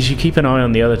you keep an eye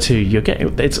on the other two,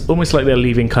 it's almost like they're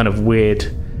leaving kind of weird.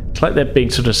 It's like they're being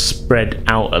sort of spread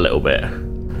out a little bit,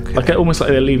 almost like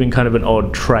they're leaving kind of an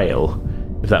odd trail,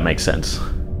 if that makes sense.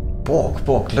 Bork,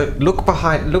 look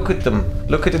behind. Look at them.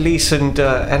 Look at Elise and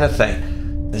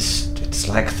Enethe. It's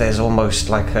like there's almost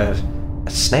like a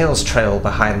snail's trail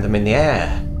behind them in the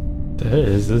air. There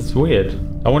is. It's weird.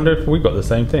 I wonder if we got the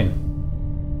same thing.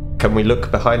 Can we look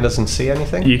behind us and see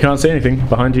anything? You can't see anything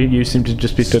behind you. You seem to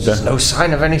just be stood there. There's no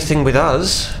sign of anything with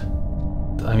us.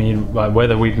 I mean,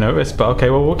 whether we've noticed, but okay,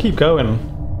 well, we'll keep going,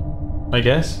 I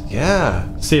guess. Yeah.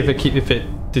 See if it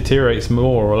deteriorates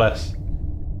more or less.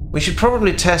 We should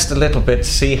probably test a little bit to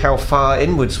see how far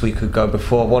inwards we could go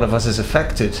before one of us is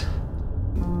affected.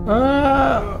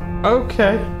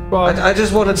 Okay. Well, I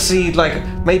just wanted to see, like,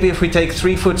 maybe if we take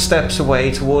 3 footsteps away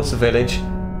towards the village,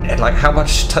 like, how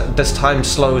much does time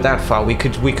slow that far? We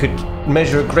could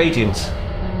measure a gradient.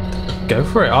 go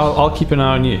for it. I'll keep an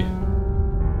eye on you.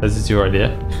 This is your idea.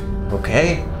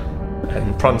 Okay.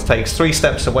 And Prance takes 3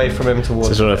 steps away from him towards.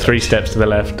 So sort of 3 steps to the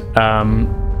left.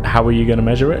 How are you going to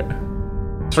measure it?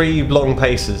 3 long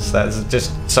paces. That's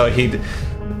just so he'd.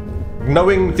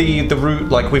 Knowing the route,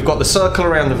 like we've got the circle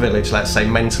around the village, let's say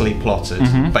mentally plotted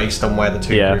based on where the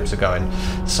 2 groups are going.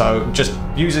 So just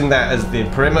using that as the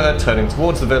perimeter, turning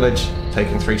towards the village,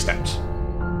 taking 3 steps.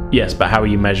 Yes, but how are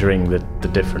you measuring the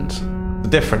difference? The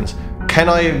difference. Can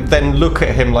I then look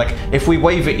at him like, if we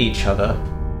wave at each other,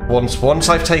 once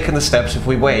I've taken the steps, if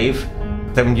we wave,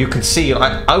 then you can see,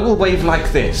 I will wave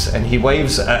like this, and he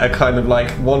waves at a kind of like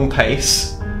 1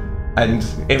 pace, and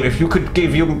if you could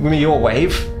give me your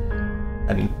wave,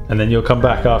 and then you'll come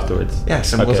back afterwards.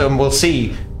 Yes, and we'll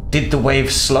see, did the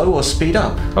wave slow or speed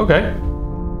up? Okay.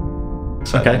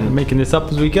 So Okay, I'm making this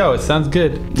up as we go. It sounds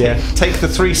good. Take the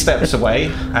 3 steps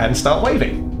away and start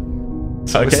waving.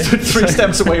 So Okay. we're 3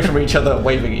 steps away from each other,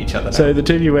 waving at each other now. So the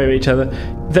 2 of you wave at each other.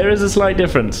 There is a slight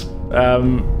difference.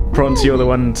 Prance, you're the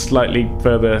one slightly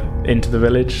further into the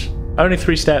village. Only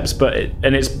 3 steps,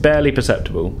 and it's barely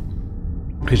perceptible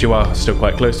because you are still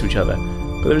quite close to each other.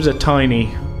 But there is a tiny,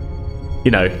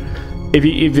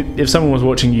 if someone was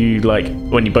watching you, like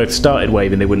when you both started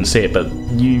waving, they wouldn't see it. But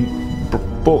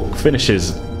Bork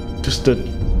finishes just a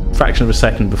fraction of a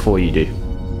second before you do.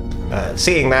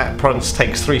 Seeing that, Prance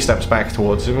takes 3 steps back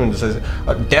towards him and says,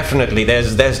 definitely,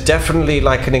 there's definitely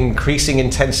like an increasing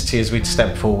intensity as we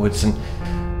step forwards, and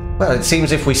well, it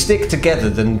seems if we stick together,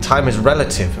 then time is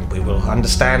relative, and we will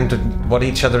understand what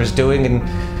each other is doing and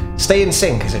stay in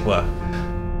sync, as it were.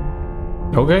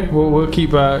 Okay, well, we'll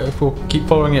keep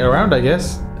following it around, I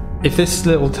guess. if this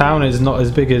little town is not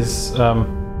as big as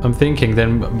I'm thinking,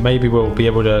 then maybe we'll be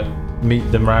able to meet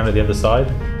them round at the other side.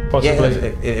 Possibly.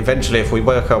 Yeah, eventually, if we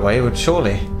work our way, it would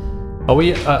surely. Are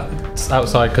we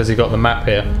outside because you got the map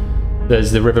here?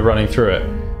 There's the river running through it.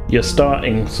 You're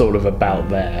starting sort of about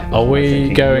there. Are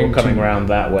we going You're coming to- around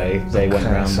that way. They went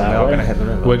around So we that are way. going to head the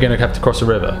river. We're going to have to cross a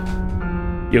river.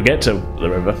 You'll get to the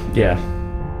river, yeah.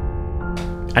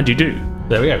 And you do.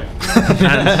 There we go.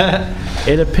 And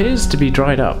it appears to be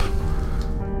dried up.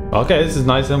 Okay, this is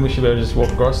nice. Then we should be able to just walk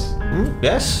across.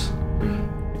 Yes.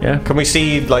 Yeah. Can we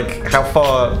see, like, how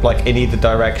far, like, in either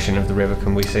direction of the river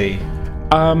can we see?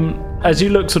 As you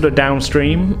look sort of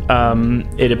downstream,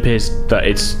 it appears that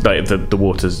it's like the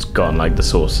water's gone, like the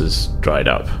source has dried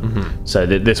up. So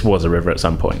this was a river at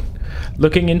some point.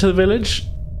 Looking into the village,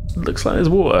 looks like there's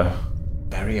water.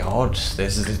 Very odd.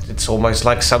 It's almost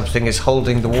like something is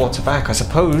holding the water back. I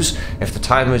suppose if the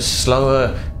time is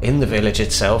slower in the village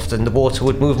itself, then the water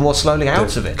would move more slowly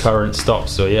out of it. Current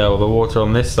stops. So yeah, well, the water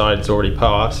on this side's already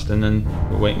passed, and then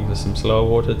we're waiting for some slower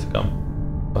water to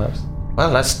come. Perhaps. Well,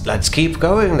 let's keep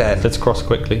going then. Let's cross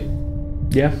quickly.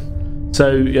 Yeah.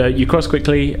 So you cross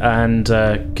quickly and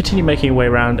continue making your way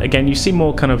around. Again, you see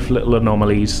more kind of little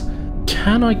anomalies.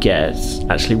 Can I get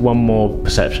actually one more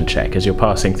perception check as you're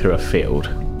passing through a field?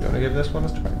 You want to give this one a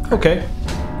try? Okay.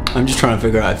 I'm just trying to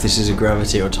figure out if this is a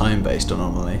gravity or time-based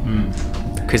anomaly.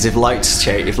 Because if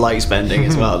light's bending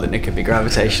as well, then it could be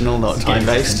gravitational, not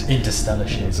time-based. Interstellar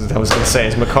shit. I was going to say,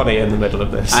 is McConaughey in the middle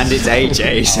of this? And it's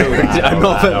AJ, so I'm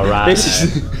not. Alright. This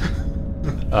is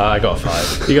I got a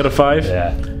 5. You got a 5?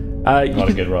 Yeah. Not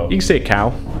a good roll. You can see a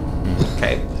cow.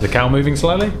 Okay. Is the cow moving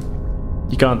slowly?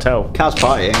 You can't tell. cow's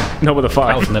partying. Not with a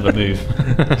 5. Cows never move.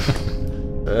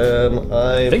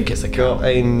 I think it's a cow. got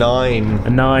a 9. A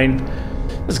 9.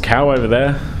 There's a cow over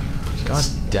there. God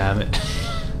damn it.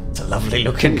 It's a lovely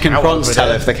looking Can cow Prance over tell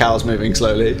there. if the cow's moving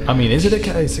slowly? I mean, is it a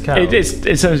cow? It's a cow. It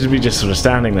seems to be just sort of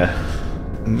standing there.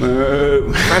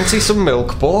 Moo. Fancy some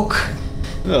milk, Bork?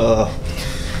 Oh.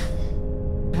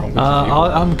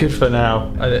 I'm good for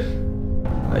now.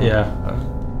 Yeah.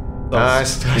 I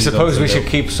suppose we should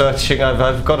keep searching.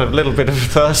 I've got a little bit of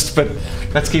thirst, but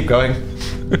let's keep going.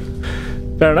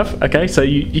 Fair enough. Okay, so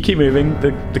you keep moving.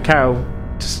 The cow,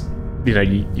 just,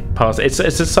 you pass.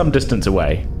 It's some distance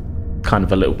away, kind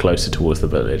of a little closer towards the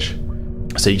village.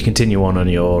 So you continue on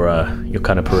your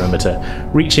kind of perimeter,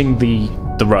 reaching the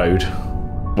road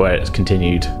where it's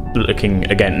continued.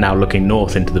 Looking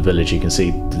north into the village, you can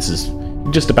see this is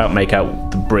just about make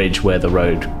out the bridge where the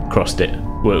road crossed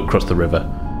the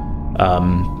river.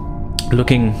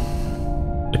 Looking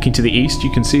to the east,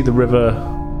 you can see the river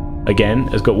again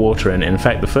has got water in it. In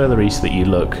fact, the further east that you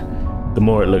look, the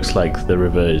more it looks like the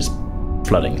river is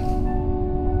flooding.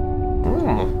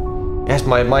 Yes,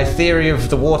 my theory of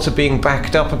the water being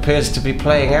backed up appears to be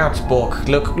playing out, Bork.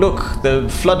 Look, the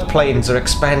floodplains are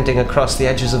expanding across the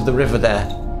edges of the river there.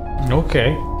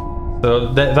 Okay.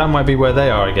 So that might be where they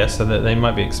are, I guess, so that they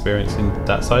might be experiencing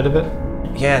that side of it.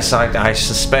 Yes, I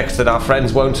suspect that our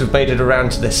friends won't have made it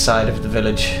around to this side of the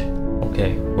village.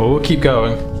 Okay. Well, we'll keep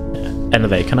going.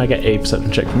 Anyway, can I get a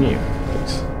perception check from you,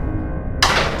 please?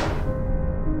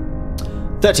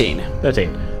 13.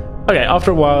 13. Okay,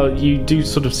 after a while, you do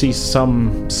sort of see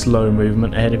some slow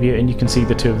movement ahead of you, and you can see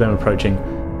the two of them approaching.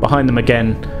 Behind them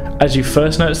again, as you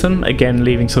first notice them, again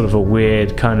leaving sort of a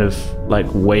weird kind of like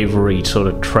wavery sort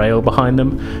of trail behind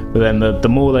them. But then the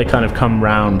more they kind of come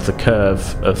round the curve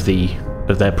of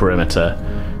their perimeter,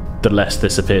 the less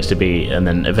this appears to be, and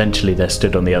then eventually they're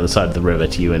stood on the other side of the river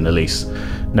to you, and at least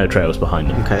no trails behind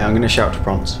them. Okay, I'm going to shout to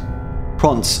Prance.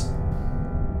 Prance,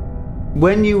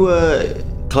 when you were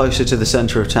closer to the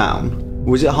centre of town,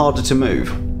 was it harder to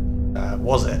move?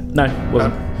 Was it? No,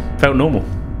 wasn't. Felt normal.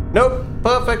 Nope,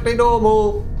 perfectly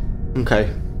normal.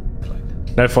 Okay.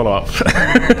 No follow-up.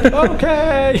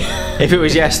 Okay. If it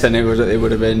was yes, then it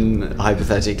would have been,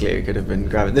 hypothetically, it could have been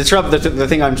gravity. The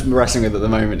thing I'm wrestling with at the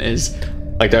moment is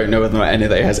I don't know whether or not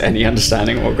anybody has any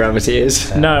understanding of what gravity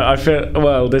is. No, I feel,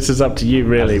 well, this is up to you,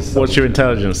 really. What's your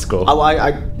intelligence score? Oh,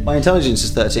 my intelligence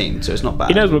is 13, so it's not bad.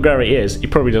 He knows what gravity is. He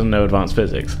probably doesn't know advanced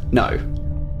physics. No.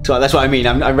 So that's what I mean.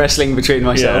 I'm wrestling between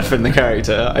myself Yeah. and the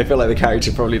character. I feel like the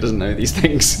character probably doesn't know these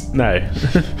things. No.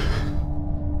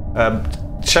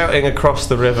 Shouting across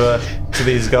the river to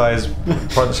these guys,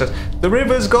 Prance says, "The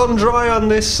river's gone dry on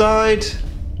this side."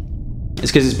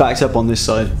 It's because it's backed up on this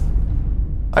side.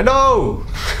 I know.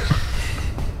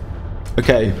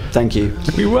 Okay, thank you.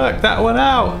 We worked that one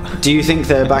out. Do you think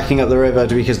they're backing up the river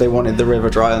because they wanted the river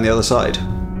dry on the other side?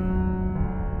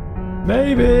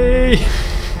 Maybe.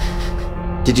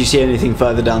 Did you see anything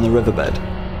further down the riverbed?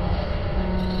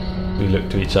 we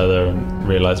looked to each other and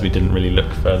realised we didn't really look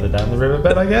further down the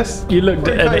riverbed, I guess. You looked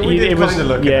We at did it. Was kinda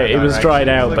look in yeah, that it was dried direction.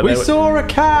 out, Like, but We there saw a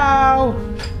cow!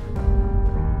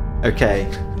 Okay.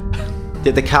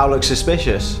 Did the cow look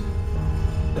suspicious?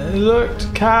 It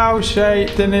looked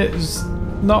cow-shaped and it's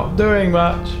not doing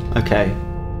much. Okay.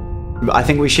 But I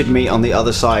think we should meet on the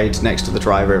other side next to the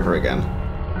dry river again.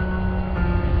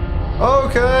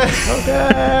 Okay.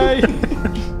 Okay!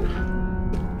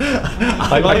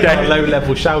 I like that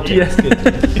low-level shouting. Yeah. It's good.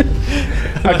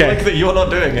 I Okay. like that you're not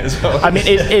doing it as well. I mean,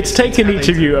 it's taken each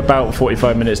of you about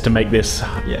 45 minutes to make this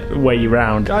Yeah. way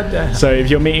round. God damn. So if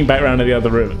you're meeting back round at the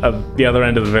other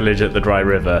end of the village at the dry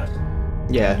river,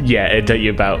 Yeah. yeah, it'd take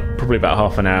you probably about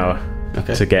half an hour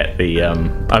Okay. to get the.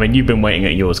 I mean, you've been waiting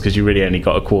at yours because you really only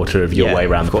got a quarter of your Yeah, way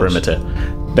around of the course. perimeter.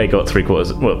 They got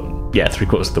 3/4. Well, yeah,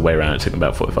 3/4 of the way around. It took them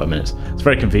about 45 minutes. It's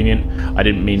very convenient. I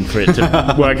didn't mean for it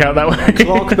to work out that way.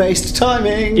 Clock-based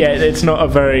timing. Yeah, it's not a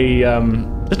very.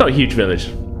 It's not a huge village.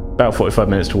 About 45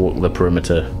 minutes to walk the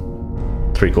perimeter.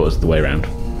 3/4 of the way around.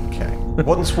 Okay.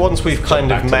 Once we've kind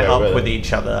back of to met where up we're- with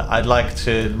each other, I'd like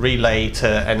to relay to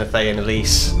Enethe and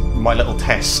Elise my little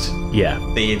test. Yeah.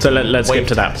 The So let's wave get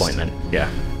to that test. point then. Yeah.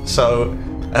 So,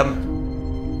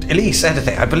 Elise,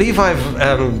 Enethe, I believe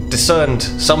I've discerned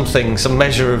something, some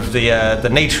measure of the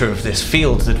nature of this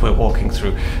field that we're walking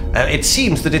through. It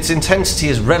seems that its intensity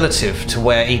is relative to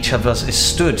where each of us is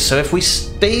stood. So if we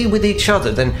stay with each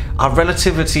other, then our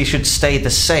relativity should stay the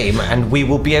same, and we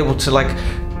will be able to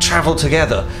travel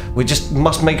together. We just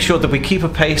must make sure that we keep a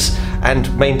pace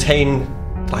and maintain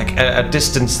a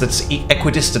distance that's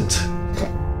equidistant.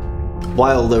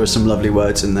 While there were some lovely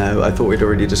words in there, I thought we'd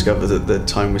already discovered that the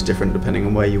time was different depending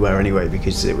on where you were anyway,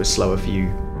 because it was slower for you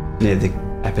near the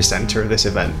epicenter of this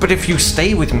event. But if you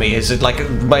stay with me, is it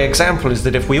my example is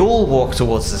that if we all walk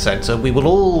towards the center, we will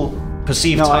all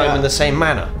perceive No, time I- in the same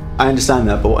manner. I understand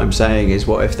that, but what I'm saying is,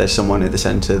 what if there's someone at the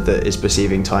center that is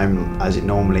perceiving time as it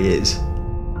normally is?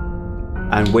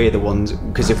 And we're the ones,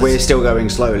 because if we're still going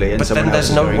slowly and But someone then else there's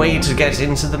is no going way more- to get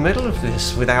into the middle of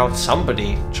this without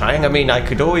somebody trying. I mean, I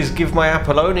could always give my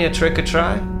Apollonia trick a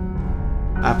try.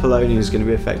 Apollonia is going to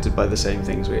be affected by the same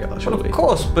things we are, Well, surely. of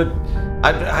course, but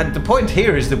the point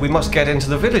here is that we must get into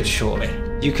the village, surely.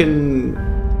 You can...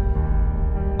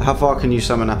 How far can you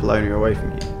summon Apollonia away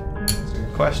from you?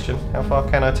 Good question. How far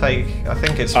can I take? I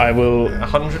think it's I will.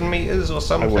 100 meters or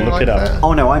something look like it up. that.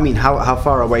 Oh no, I mean, how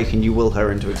far away can you will her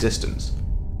into existence?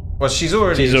 Well, she's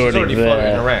already She's already there.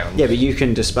 floating around. Yeah, but you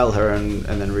can dispel her and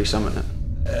then resummon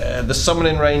her. The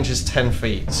summoning range is 10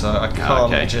 feet, so I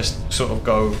can't okay. just sort of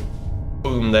go,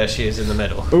 boom, there she is in the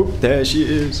middle. Oh, there she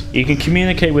is. You can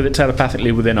communicate with it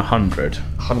telepathically within 100.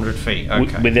 100 feet,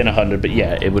 okay. Within 100, but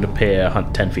yeah, it would appear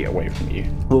 10 feet away from you.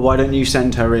 Well, why don't you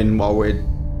send her in while we're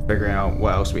figuring out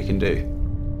what else we can do?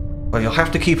 Well, you'll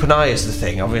have to keep an eye is the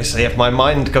thing. Obviously, if my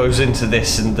mind goes into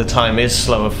this and the time is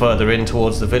slower further in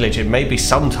towards the village, it may be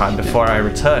some time before I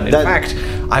return. In That- fact,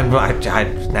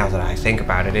 now that I think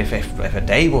about it, if a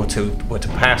day or two were to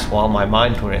pass while my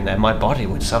mind were in there, my body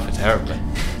would suffer terribly.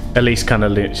 Elise kind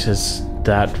of looks as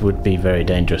that would be very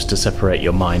dangerous to separate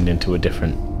your mind into a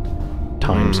different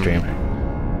time stream.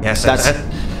 Yes, That's-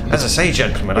 as I say,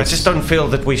 gentlemen, I just don't feel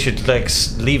that we should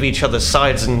leave each other's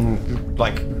sides and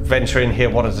venture in here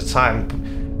one at a time.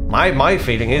 My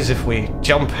feeling is if we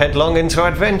jump headlong into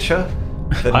adventure,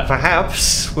 then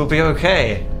perhaps we'll be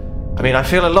okay. I mean, I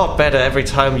feel a lot better every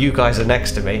time you guys are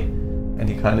next to me. And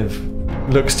he kind of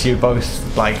looks to you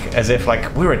both as if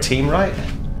we're a team, right?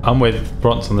 I'm with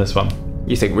Bronze on this one.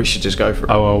 You think we should just go for it?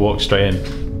 I will walk straight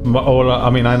in.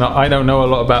 I don't know a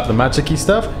lot about the magic-y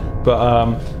stuff,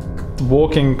 but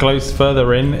walking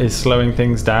further in is slowing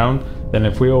things down. Then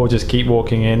if we all just keep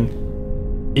walking in,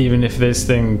 even if this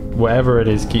thing, whatever it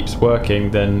is, keeps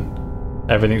working, then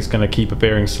everything's going to keep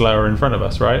appearing slower in front of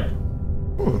us, right?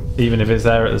 Even if it's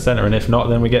there at the center, and if not,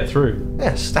 then we get through.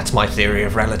 Yes, that's my theory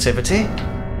of relativity.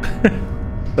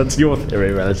 That's your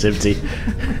theory of relativity.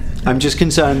 I'm just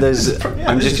concerned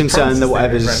I'm just concerned that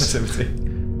whatever's...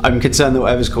 I'm concerned that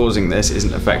whatever's causing this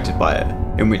isn't affected by it,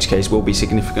 in which case we'll be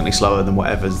significantly slower than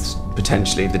whatever's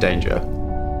potentially the danger.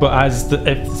 But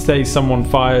if say someone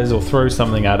fires or throws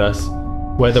something at us,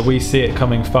 whether we see it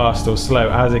coming fast or slow,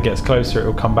 as it gets closer, it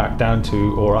will come back down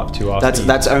to or up to our speed.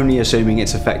 That's only assuming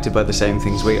it's affected by the same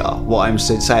things we are. What I'm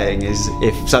saying is,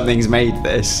 if something's made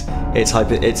this,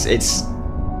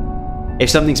 if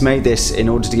something's made this in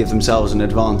order to give themselves an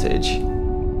advantage,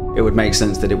 it would make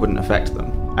sense that it wouldn't affect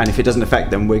them. And if it doesn't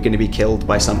affect them, we're going to be killed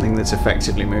by something that's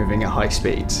effectively moving at high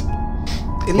speeds.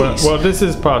 Well, this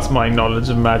is past my knowledge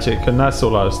of magic, and that's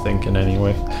all I was thinking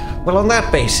anyway. Well, on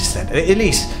that basis then,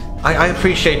 Elise, I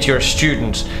appreciate you're a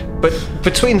student, but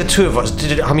between the two of us,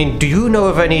 do you know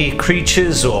of any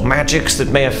creatures or magics that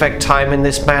may affect time in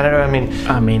this manner?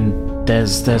 I mean,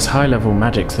 there's high-level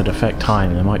magics that affect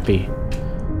time. There might be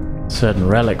certain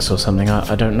relics or something.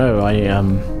 I don't know.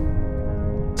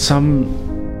 Some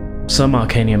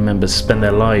Arcanium members spend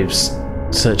their lives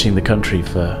searching the country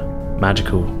for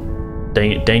magical,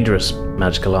 dangerous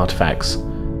magical artifacts.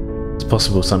 It's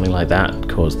possible something like that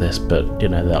caused this, but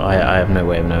I have no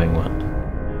way of knowing what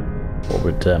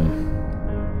would.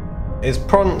 Is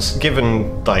Prance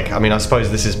given I suppose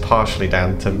this is partially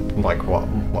down to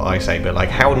what I say, but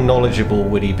how knowledgeable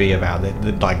would he be about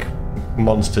the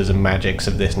monsters and magics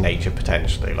of this nature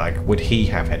potentially? Would he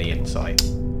have any insight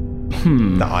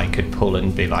that I could pull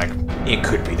and be it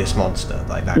could be this monster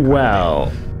that?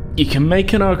 Well, you can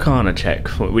make an Arcana check,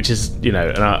 which is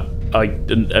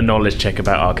a knowledge check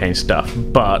about arcane stuff,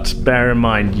 but bear in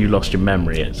mind you lost your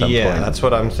memory at some point. Yeah, that's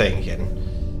what I'm thinking.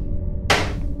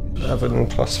 11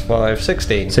 plus 5,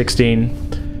 16.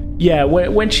 16. Yeah,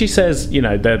 when she says,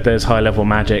 there's high-level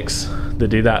magics that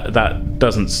do that, that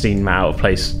doesn't seem out of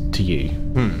place to you.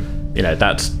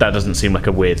 That doesn't seem like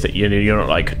a weird thing. You're not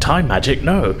like, time magic?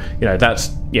 No.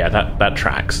 That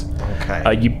tracks.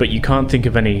 Okay. But you can't think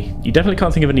of any... You definitely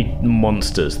can't think of any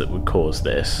monsters that would cause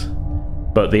this.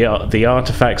 But the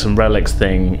artifacts and relics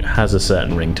thing has a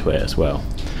certain ring to it as well,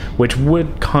 which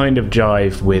would kind of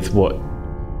jive with what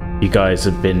you guys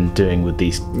have been doing with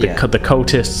the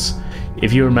cultists.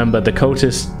 If you remember, the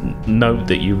cultist note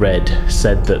that you read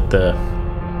said that the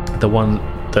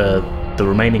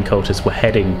remaining cultists were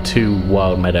heading to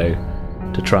Wild Meadow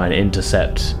to try and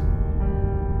intercept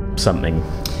something.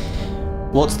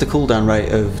 What's the cooldown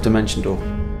rate of Dimension Door?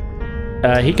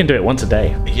 He can do it once a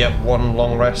day. Yep, one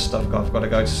long rest. I've got to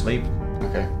go to sleep.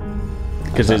 Okay.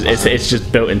 Because it's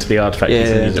just built into the artifact.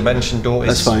 Yeah, the Dimension Door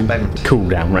is spent.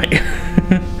 Cooldown rate.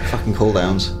 Fucking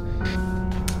cooldowns.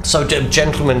 So,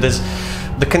 gentlemen, there's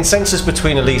the consensus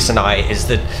between Elise and I is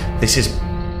that this is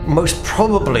most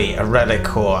probably a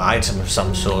relic or item of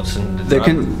some sort. And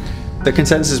the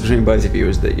consensus between both of you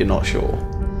is that you're not sure.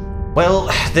 Well,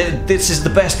 this is the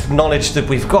best knowledge that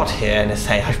we've got here, and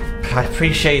I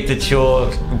appreciate that you're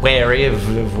wary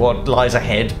of what lies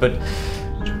ahead, but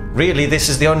really this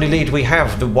is the only lead we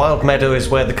have. The Wild Meadow is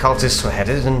where the cultists were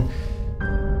headed, and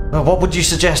what would you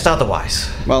suggest otherwise?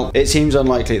 Well, it seems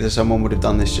unlikely that someone would have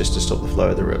done this just to stop the flow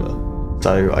of the river.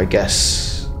 So I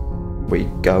guess we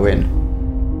go in.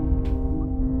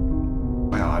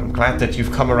 Well, I'm glad that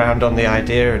you've come around on the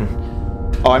idea, and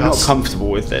I'm not comfortable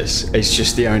with this. It's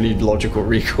just the only logical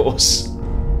recourse.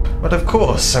 But of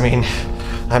course, I'm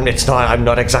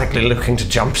not exactly looking to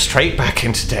jump straight back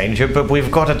into danger, but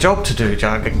we've got a job to do,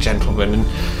 gentlemen,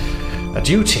 and a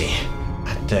duty,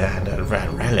 and a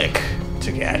relic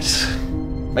to get.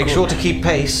 Make sure to keep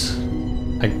pace.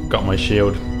 I got my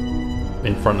shield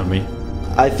in front of me.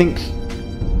 I think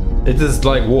it is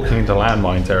like walking into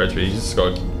landmine territory. You just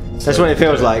got. That's what it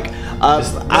feels like.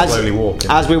 Slowly walking.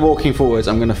 As we're walking forwards,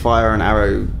 I'm going to fire an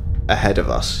arrow ahead of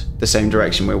us, the same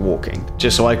direction we're walking,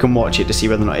 just so I can watch it to see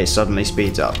whether or not it suddenly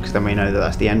speeds up, because then we know that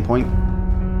that's the end point.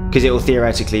 Because it will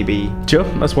theoretically be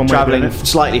that's one way traveling of doing it.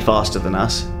 Slightly faster than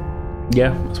us.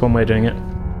 Yeah, that's one way of doing it.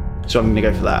 So I'm going to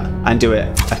go for that and do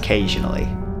it occasionally.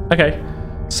 Okay.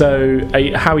 So,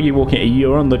 how are you walking?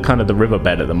 You're on the kind of the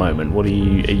riverbed at the moment. What are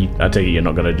you? I take it you're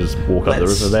not going to just walk up the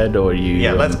riverbed, or are you?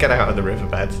 Yeah, let's get out of the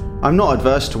riverbed. I'm not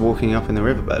adverse to walking up in the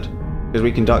riverbed because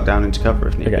we can duck down into cover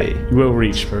if need be. You will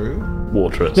reach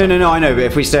water. At No, I know. But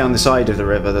if we stay on the side of the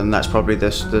river, then that's probably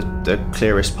the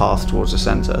clearest path towards the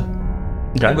centre.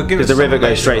 Okay. Because the river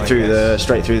goes straight through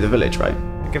the village, right?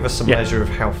 Give us some measure of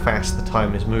how fast the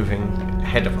time is moving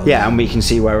ahead of us. Yeah, and we can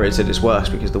see where it's at its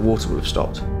worst because the water will have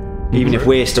stopped. Even if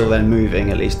we're still then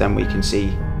moving, at least then we can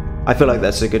see. I feel like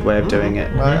that's a good way of doing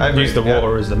it. I use the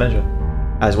water as the measure,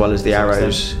 as well as the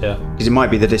arrows. Yeah, because it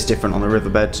might be that it's different on the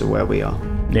riverbed to where we are.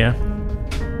 Yeah.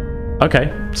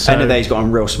 Okay. So Enede's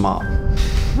gotten real smart.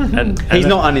 He's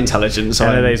not unintelligent. So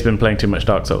Enede's been playing too much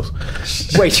Dark Souls.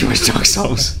 Way too much Dark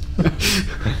Souls.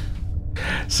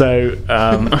 So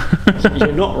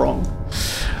you're not wrong.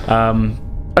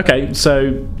 Okay,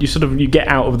 so you get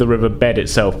out of the riverbed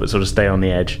itself, but sort of stay on the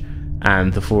edge,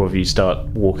 and the four of you start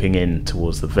walking in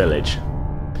towards the village.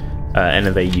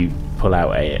 Enede, you pull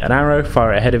out an arrow,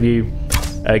 fire it ahead of you.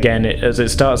 Again, as it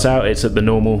starts out, it's at the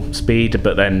normal speed,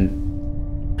 but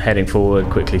then heading forward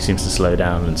quickly seems to slow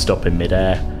down and stop in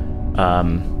midair.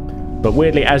 But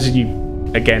weirdly, as you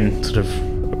again sort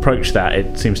of approach that,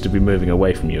 it seems to be moving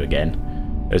away from you again,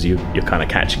 as you're kind of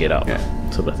catching it up,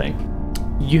 sort of thing.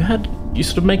 You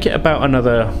sort of make it about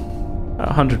another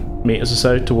 100 meters or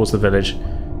so towards the village,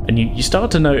 and And you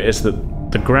start to notice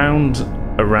that the ground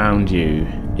around you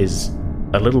is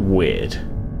a little weird.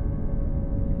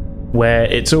 Where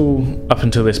it's all, up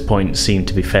until this point, seemed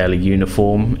to be fairly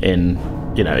uniform in,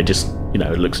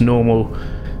 it looks normal.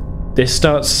 This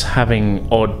starts having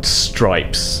odd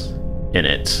stripes in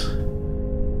it.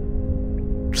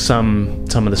 Some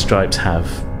of the stripes have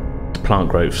the plant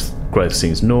growth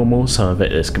seems normal. Some of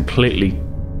it is completely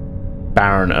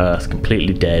barren earth,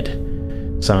 completely dead.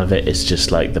 Some of it is just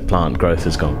like the plant growth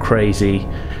has gone crazy.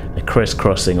 They're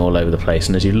crisscrossing all over the place.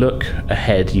 And as you look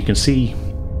ahead, you can see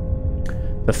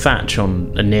the thatch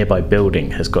on a nearby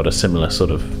building has got a similar sort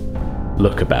of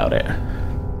look about it.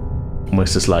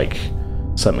 Almost as like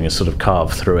something is sort of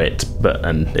carved through it,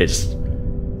 and it's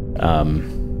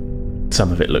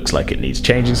some of it looks like it needs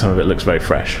changing, some of it looks very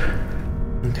fresh.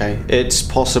 Okay, it's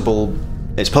possible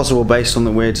based on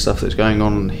the weird stuff that's going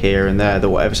on here and there that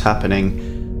whatever's happening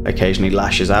occasionally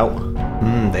lashes out.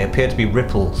 They appear to be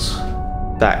ripples.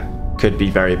 That could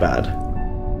be very bad.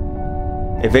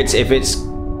 If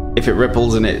it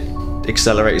ripples and it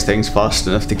accelerates things fast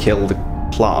enough to kill the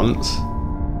plants,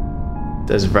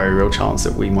 there's a very real chance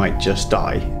that we might just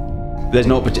die. There's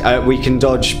not we can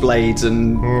dodge blades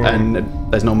and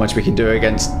there's not much we can do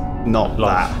against not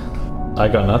that. I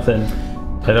got nothing.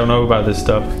 I don't know about this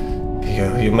stuff.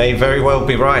 You may very well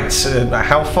be right.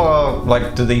 How far,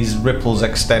 do these ripples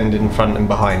extend in front and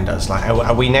behind us?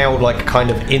 Are we now, kind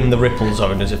of in the ripple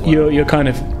zone, as it were? You're kind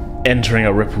of entering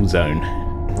a ripple zone.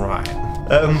 Right.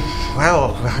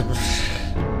 Well,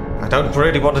 I don't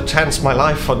really want to chance my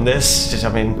life on this. I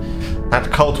mean,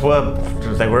 that cult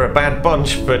they were a bad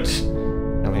bunch, but,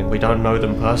 we don't know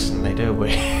them personally, do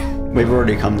we? We've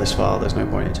already come this far. There's no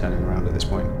point in turning around at this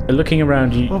point. Looking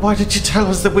around you... Well, why did you tell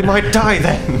us that we might die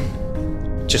then?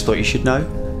 Just thought you should know.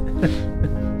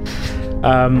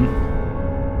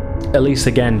 Elise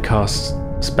again casts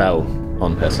spell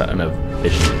on her, and her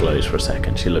vision glows for a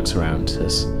second. She looks around,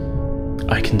 says,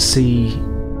 I can see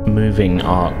moving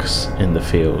arcs in the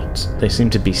field. They seem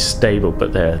to be stable,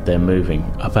 but they're moving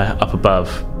up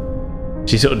above.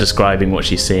 She's sort of describing what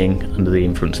she's seeing under the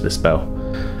influence of the spell.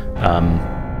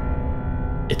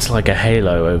 It's like a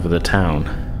halo over the town,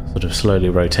 sort of slowly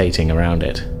rotating around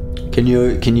it. Can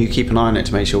you keep an eye on it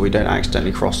to make sure we don't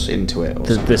accidentally cross into it?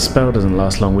 The spell doesn't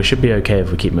last long. We should be okay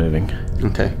if we keep moving.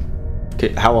 Okay.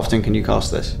 How often can you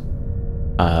cast this?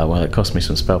 Well, it cost me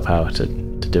some spell power to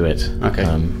do it. Okay.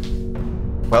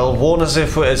 Well, warn us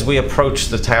as we approach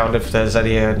the town if there's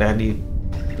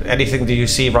anything that you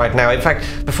see right now. In fact,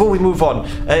 before we move on,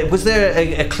 was there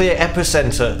a clear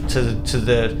epicenter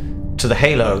to the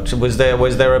halo? Was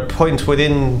there a point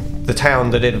within the town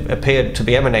that it appeared to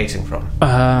be emanating from?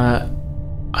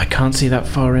 I can't see that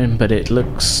far in, but it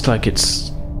looks like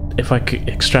it's. If I could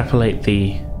extrapolate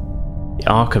the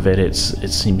arc of it, it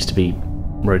seems to be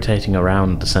rotating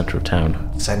around the center of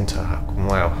town. Center.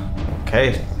 Wow.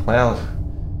 Okay. Well,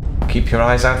 keep your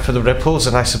eyes out for the ripples,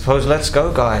 and I suppose let's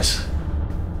go, guys.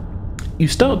 You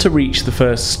start to reach the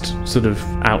first sort of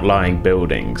outlying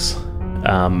buildings,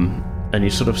 and you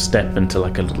sort of step into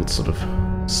like a little sort of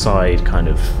side kind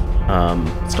of.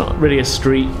 It's not really a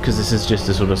street because this is just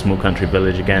a sort of small country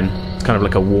village again. It's kind of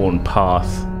like a worn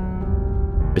path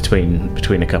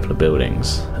between a couple of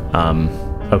buildings,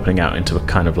 opening out into a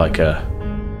kind of like a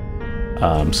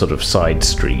sort of side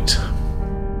street.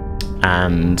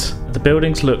 And the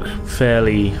buildings look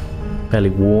fairly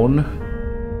worn,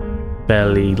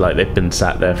 fairly like they've been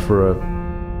sat there for a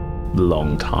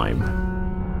long time.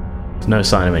 There's no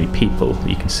sign of any people that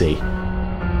you can see.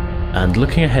 And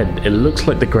looking ahead, it looks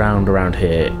like the ground around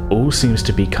here all seems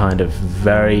to be kind of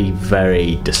very,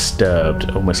 very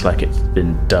disturbed, almost like it's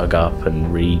been dug up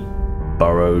and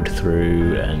re-burrowed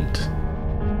through, and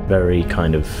very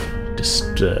kind of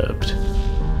disturbed.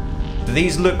 Do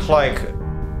these look like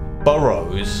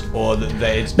burrows, or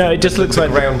it just looks like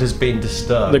the ground has been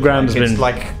disturbed? The ground has been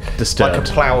disturbed. Like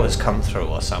a plough has come through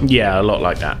or something? Yeah, a lot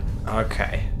like that.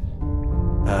 Okay.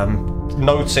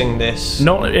 Noting this...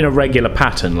 Not in a regular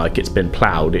pattern like it's been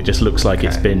ploughed, it just looks like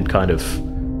it's been kind of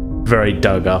very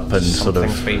dug up and sort of...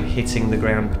 Something's been hitting the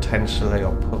ground potentially,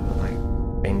 or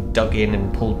being dug in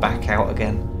and pulled back out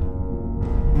again.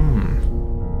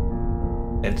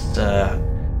 It's,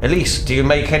 Elise, do you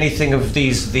make anything of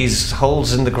these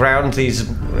holes in the ground?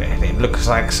 It looks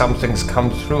like something's come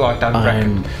through, I don't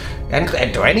reckon.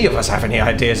 And do any of us have any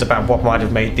ideas about what might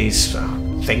have made these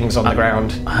things on the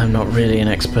ground? I'm not really an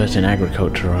expert in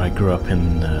agriculture. I grew up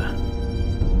in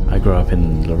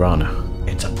Lorana.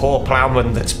 It's a poor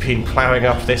ploughman that's been ploughing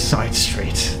up this side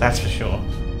street, that's for sure.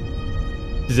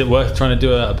 Is it worth trying to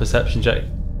do a perception check?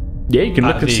 Yeah, you can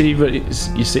look and see what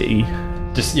you see.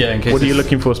 Just in case. What are you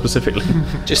looking for specifically?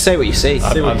 Just say what you see.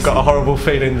 I've got a horrible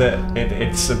feeling that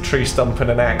it's a tree stump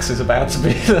and an axe is about to be.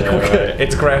 right.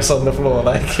 It's grass on the floor.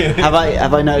 Like. Have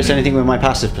I noticed anything with my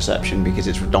passive perception because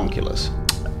it's redonkulous?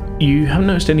 You haven't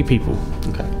noticed any people.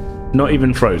 Okay. Not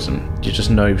even frozen. There's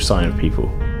just no sign of people.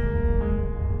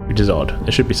 Which is odd.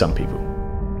 There should be some people.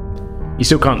 You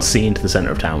still can't see into the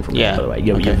centre of town from here, by the way.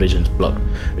 Your vision's blocked.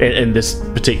 In this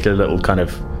particular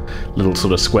little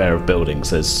sort of square of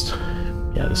buildings, there's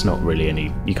not really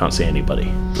any. You can't see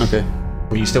anybody. Okay.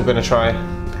 Were you still going to try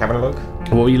having a look?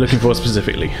 What were you looking for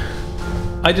specifically?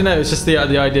 I don't know. It's just the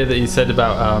idea that you said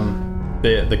about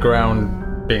the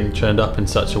ground being churned up in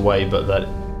such a way, but that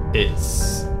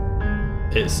it's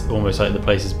almost like the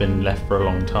place has been left for a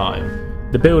long time.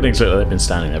 The buildings look like they've been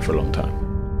standing there for a long time.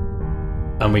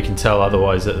 And we can tell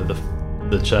otherwise that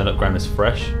the churned up ground is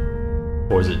fresh,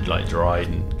 or is it like dried?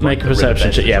 And Make a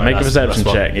perception check. Yeah, make a perception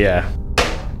check. Yeah.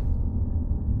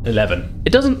 11.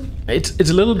 It doesn't. It's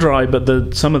a little dry,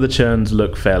 but some of the churns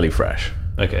look fairly fresh.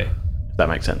 Okay. If that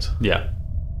makes sense. Yeah.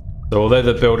 So although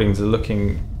the buildings are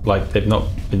looking like they've not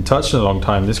been touched in a long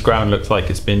time, this ground looks like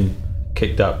it's been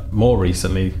kicked up more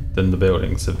recently than the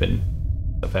buildings have been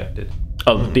affected.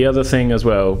 Oh, the other thing as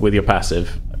well with your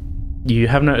passive, you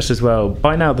have noticed as well,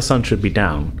 by now the sun should be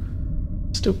down.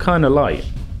 Still kind of light.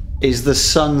 Is the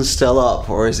sun still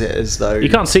up, or is it as though... You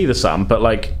can't see the sun, but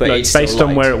it's based still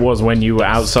on light. where it was when you were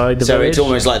outside the So village, it's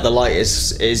almost like the light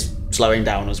is slowing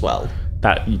down as well.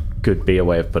 that could be a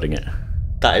way of putting it.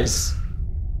 That is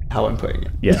how I'm putting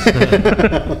it.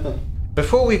 Yeah.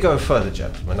 Before we go further,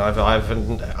 gentlemen, I've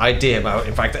an idea about.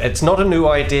 In fact, it's not a new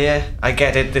idea. I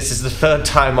get it. This is the third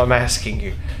time I'm asking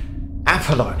you.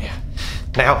 Apollonia.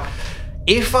 Now,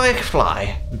 if I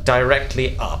fly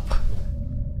directly up,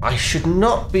 I should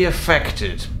not be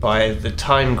affected by the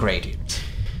time gradient.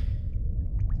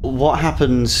 What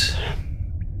happens...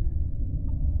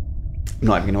 I'm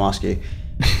not even going to ask you.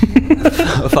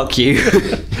 Fuck you.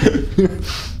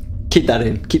 Keep that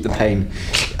in. Keep the pain.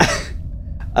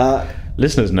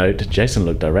 Listener's note, Jason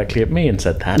looked directly at me and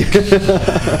said that.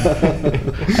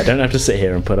 I don't have to sit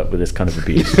here and put up with this kind of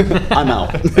abuse. I'm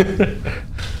out.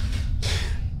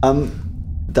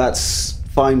 That's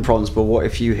fine, Prons, but what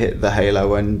if you hit the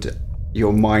halo and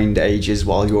your mind ages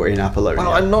while you're in Apollonia?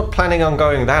 Well, I'm not planning on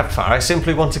going that far. I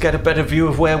simply want to get a better view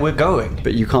of where we're going.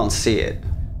 But you can't see it.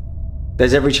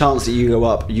 There's every chance that you go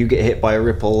up, you get hit by a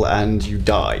ripple, and you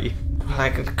die.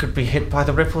 Like, it could be hit by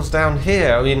the ripples down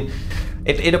here. I mean,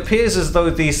 it appears as though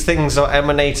these things are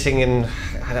emanating in,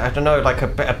 I don't know, like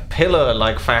a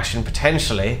pillar-like fashion,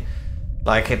 potentially.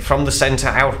 Like, it from the centre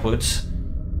outwards.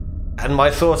 And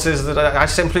my thought is that I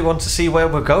simply want to see where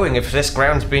we're going. If this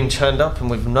ground's being churned up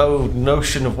and we've no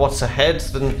notion of what's ahead,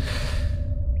 then...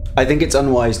 I think it's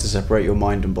unwise to separate your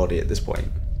mind and body at this point.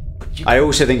 I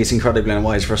also think it's incredibly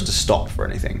unwise for us to stop for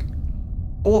anything.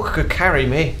 Orc could carry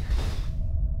me.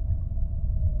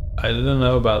 I don't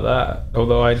know about that,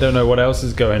 although I don't know what else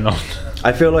is going on.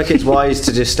 I feel like it's wise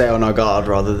to just stay on our guard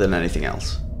rather than anything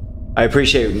else. I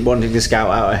appreciate wanting to scout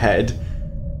out ahead.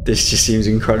 This just seems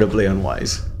incredibly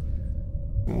unwise.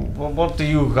 Well, what do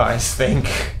you guys think?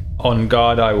 On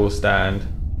guard, I will stand.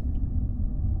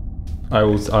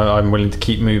 I'm willing to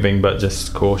keep moving, but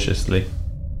just cautiously.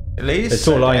 Elise? It's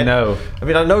all I know. I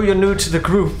mean, I know you're new to the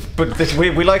group, but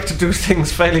we like to do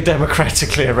things fairly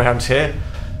democratically around here.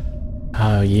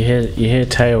 Oh, you hear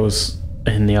tales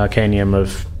in the Arcanium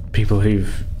of people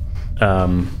who've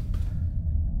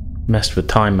messed with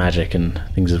time magic and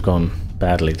things have gone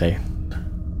badly.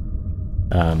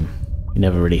 You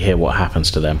never really hear what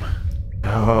happens to them.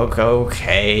 Oh,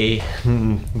 okay.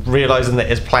 Realising that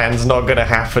his plan's not going to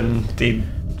happen, he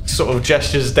sort of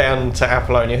gestures down to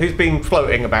Apollonia, who's been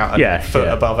floating about a foot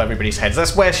above everybody's heads.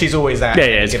 That's where she's always at. Yeah,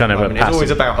 it's kind of a It's passive.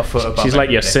 always about a foot above. She's like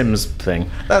your everybody. Sims thing.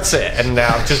 That's it. And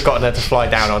now I've just gotten her to fly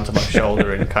down onto my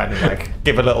shoulder and kind of like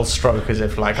give a little stroke as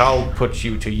if like, I'll put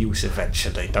you to use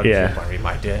eventually. Don't you worry,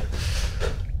 my dear.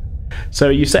 So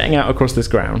you're setting out across this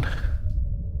ground.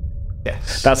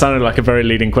 Yes. That sounded like a very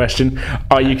leading question.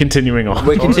 Are you continuing on?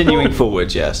 We're continuing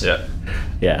forwards, yes. Yeah.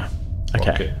 Yeah.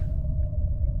 Okay.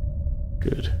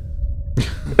 Good.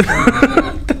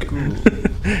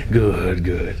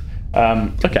 Good.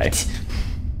 Okay.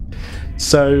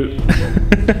 So,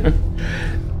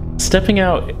 stepping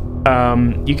out,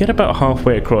 you get about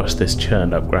halfway across this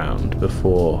churned up ground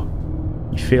before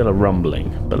you feel a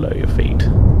rumbling below your feet.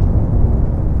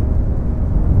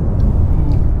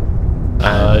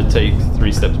 Take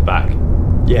 3 steps back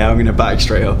Yeah, I'm going to back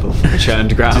straight up on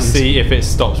churned ground. to see if it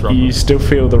stops rumbling. You still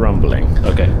feel the rumbling.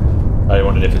 Okay. I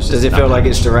wondered if it's just... Does it feel like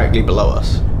it's directly below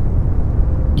us?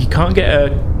 You can't get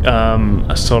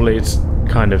a solid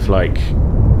kind of like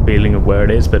feeling of where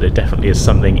it is, but it definitely is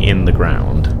something in the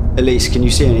ground. Elise, can you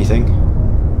see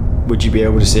anything? Would you be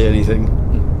able to see anything?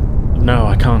 No,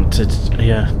 I can't.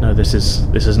 No, this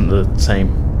isn't the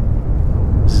same.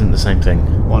 This isn't the same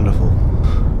thing. Wonderful.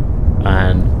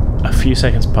 And a few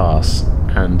seconds pass,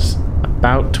 and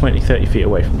about 20-30 feet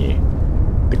away from you,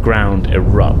 the ground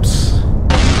erupts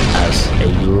as a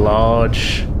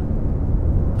large,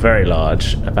 very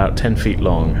large, about 10 feet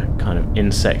long, kind of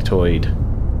insectoid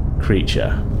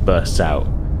creature bursts out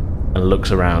and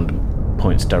looks around,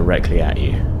 points directly at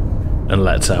you, and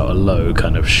lets out a low,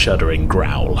 kind of shuddering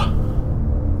growl.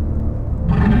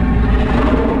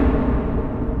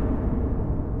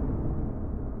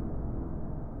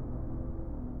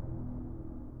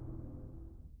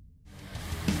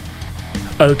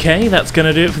 Okay, that's going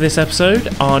to do it for this episode.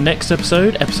 Our next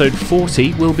episode, episode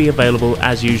 40, will be available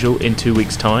as usual in 2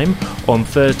 weeks' time on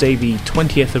Thursday the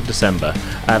 20th of December.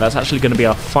 That's actually going to be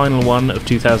our final one of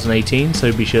 2018,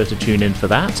 so be sure to tune in for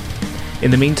that.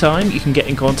 In the meantime, you can get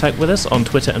in contact with us on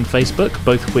Twitter and Facebook,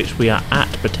 both of which we are at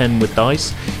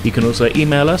PretendWithDice. You can also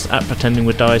email us at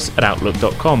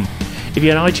pretendingwithdice@outlook.com. If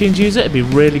you're an iTunes user, it'd be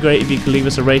really great if you could leave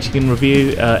us a rating and review.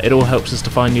 It all helps us to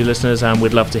find new listeners, and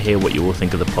we'd love to hear what you all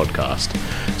think of the podcast.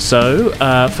 So,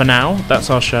 for now, that's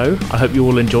our show. I hope you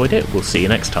all enjoyed it. We'll see you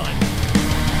next time.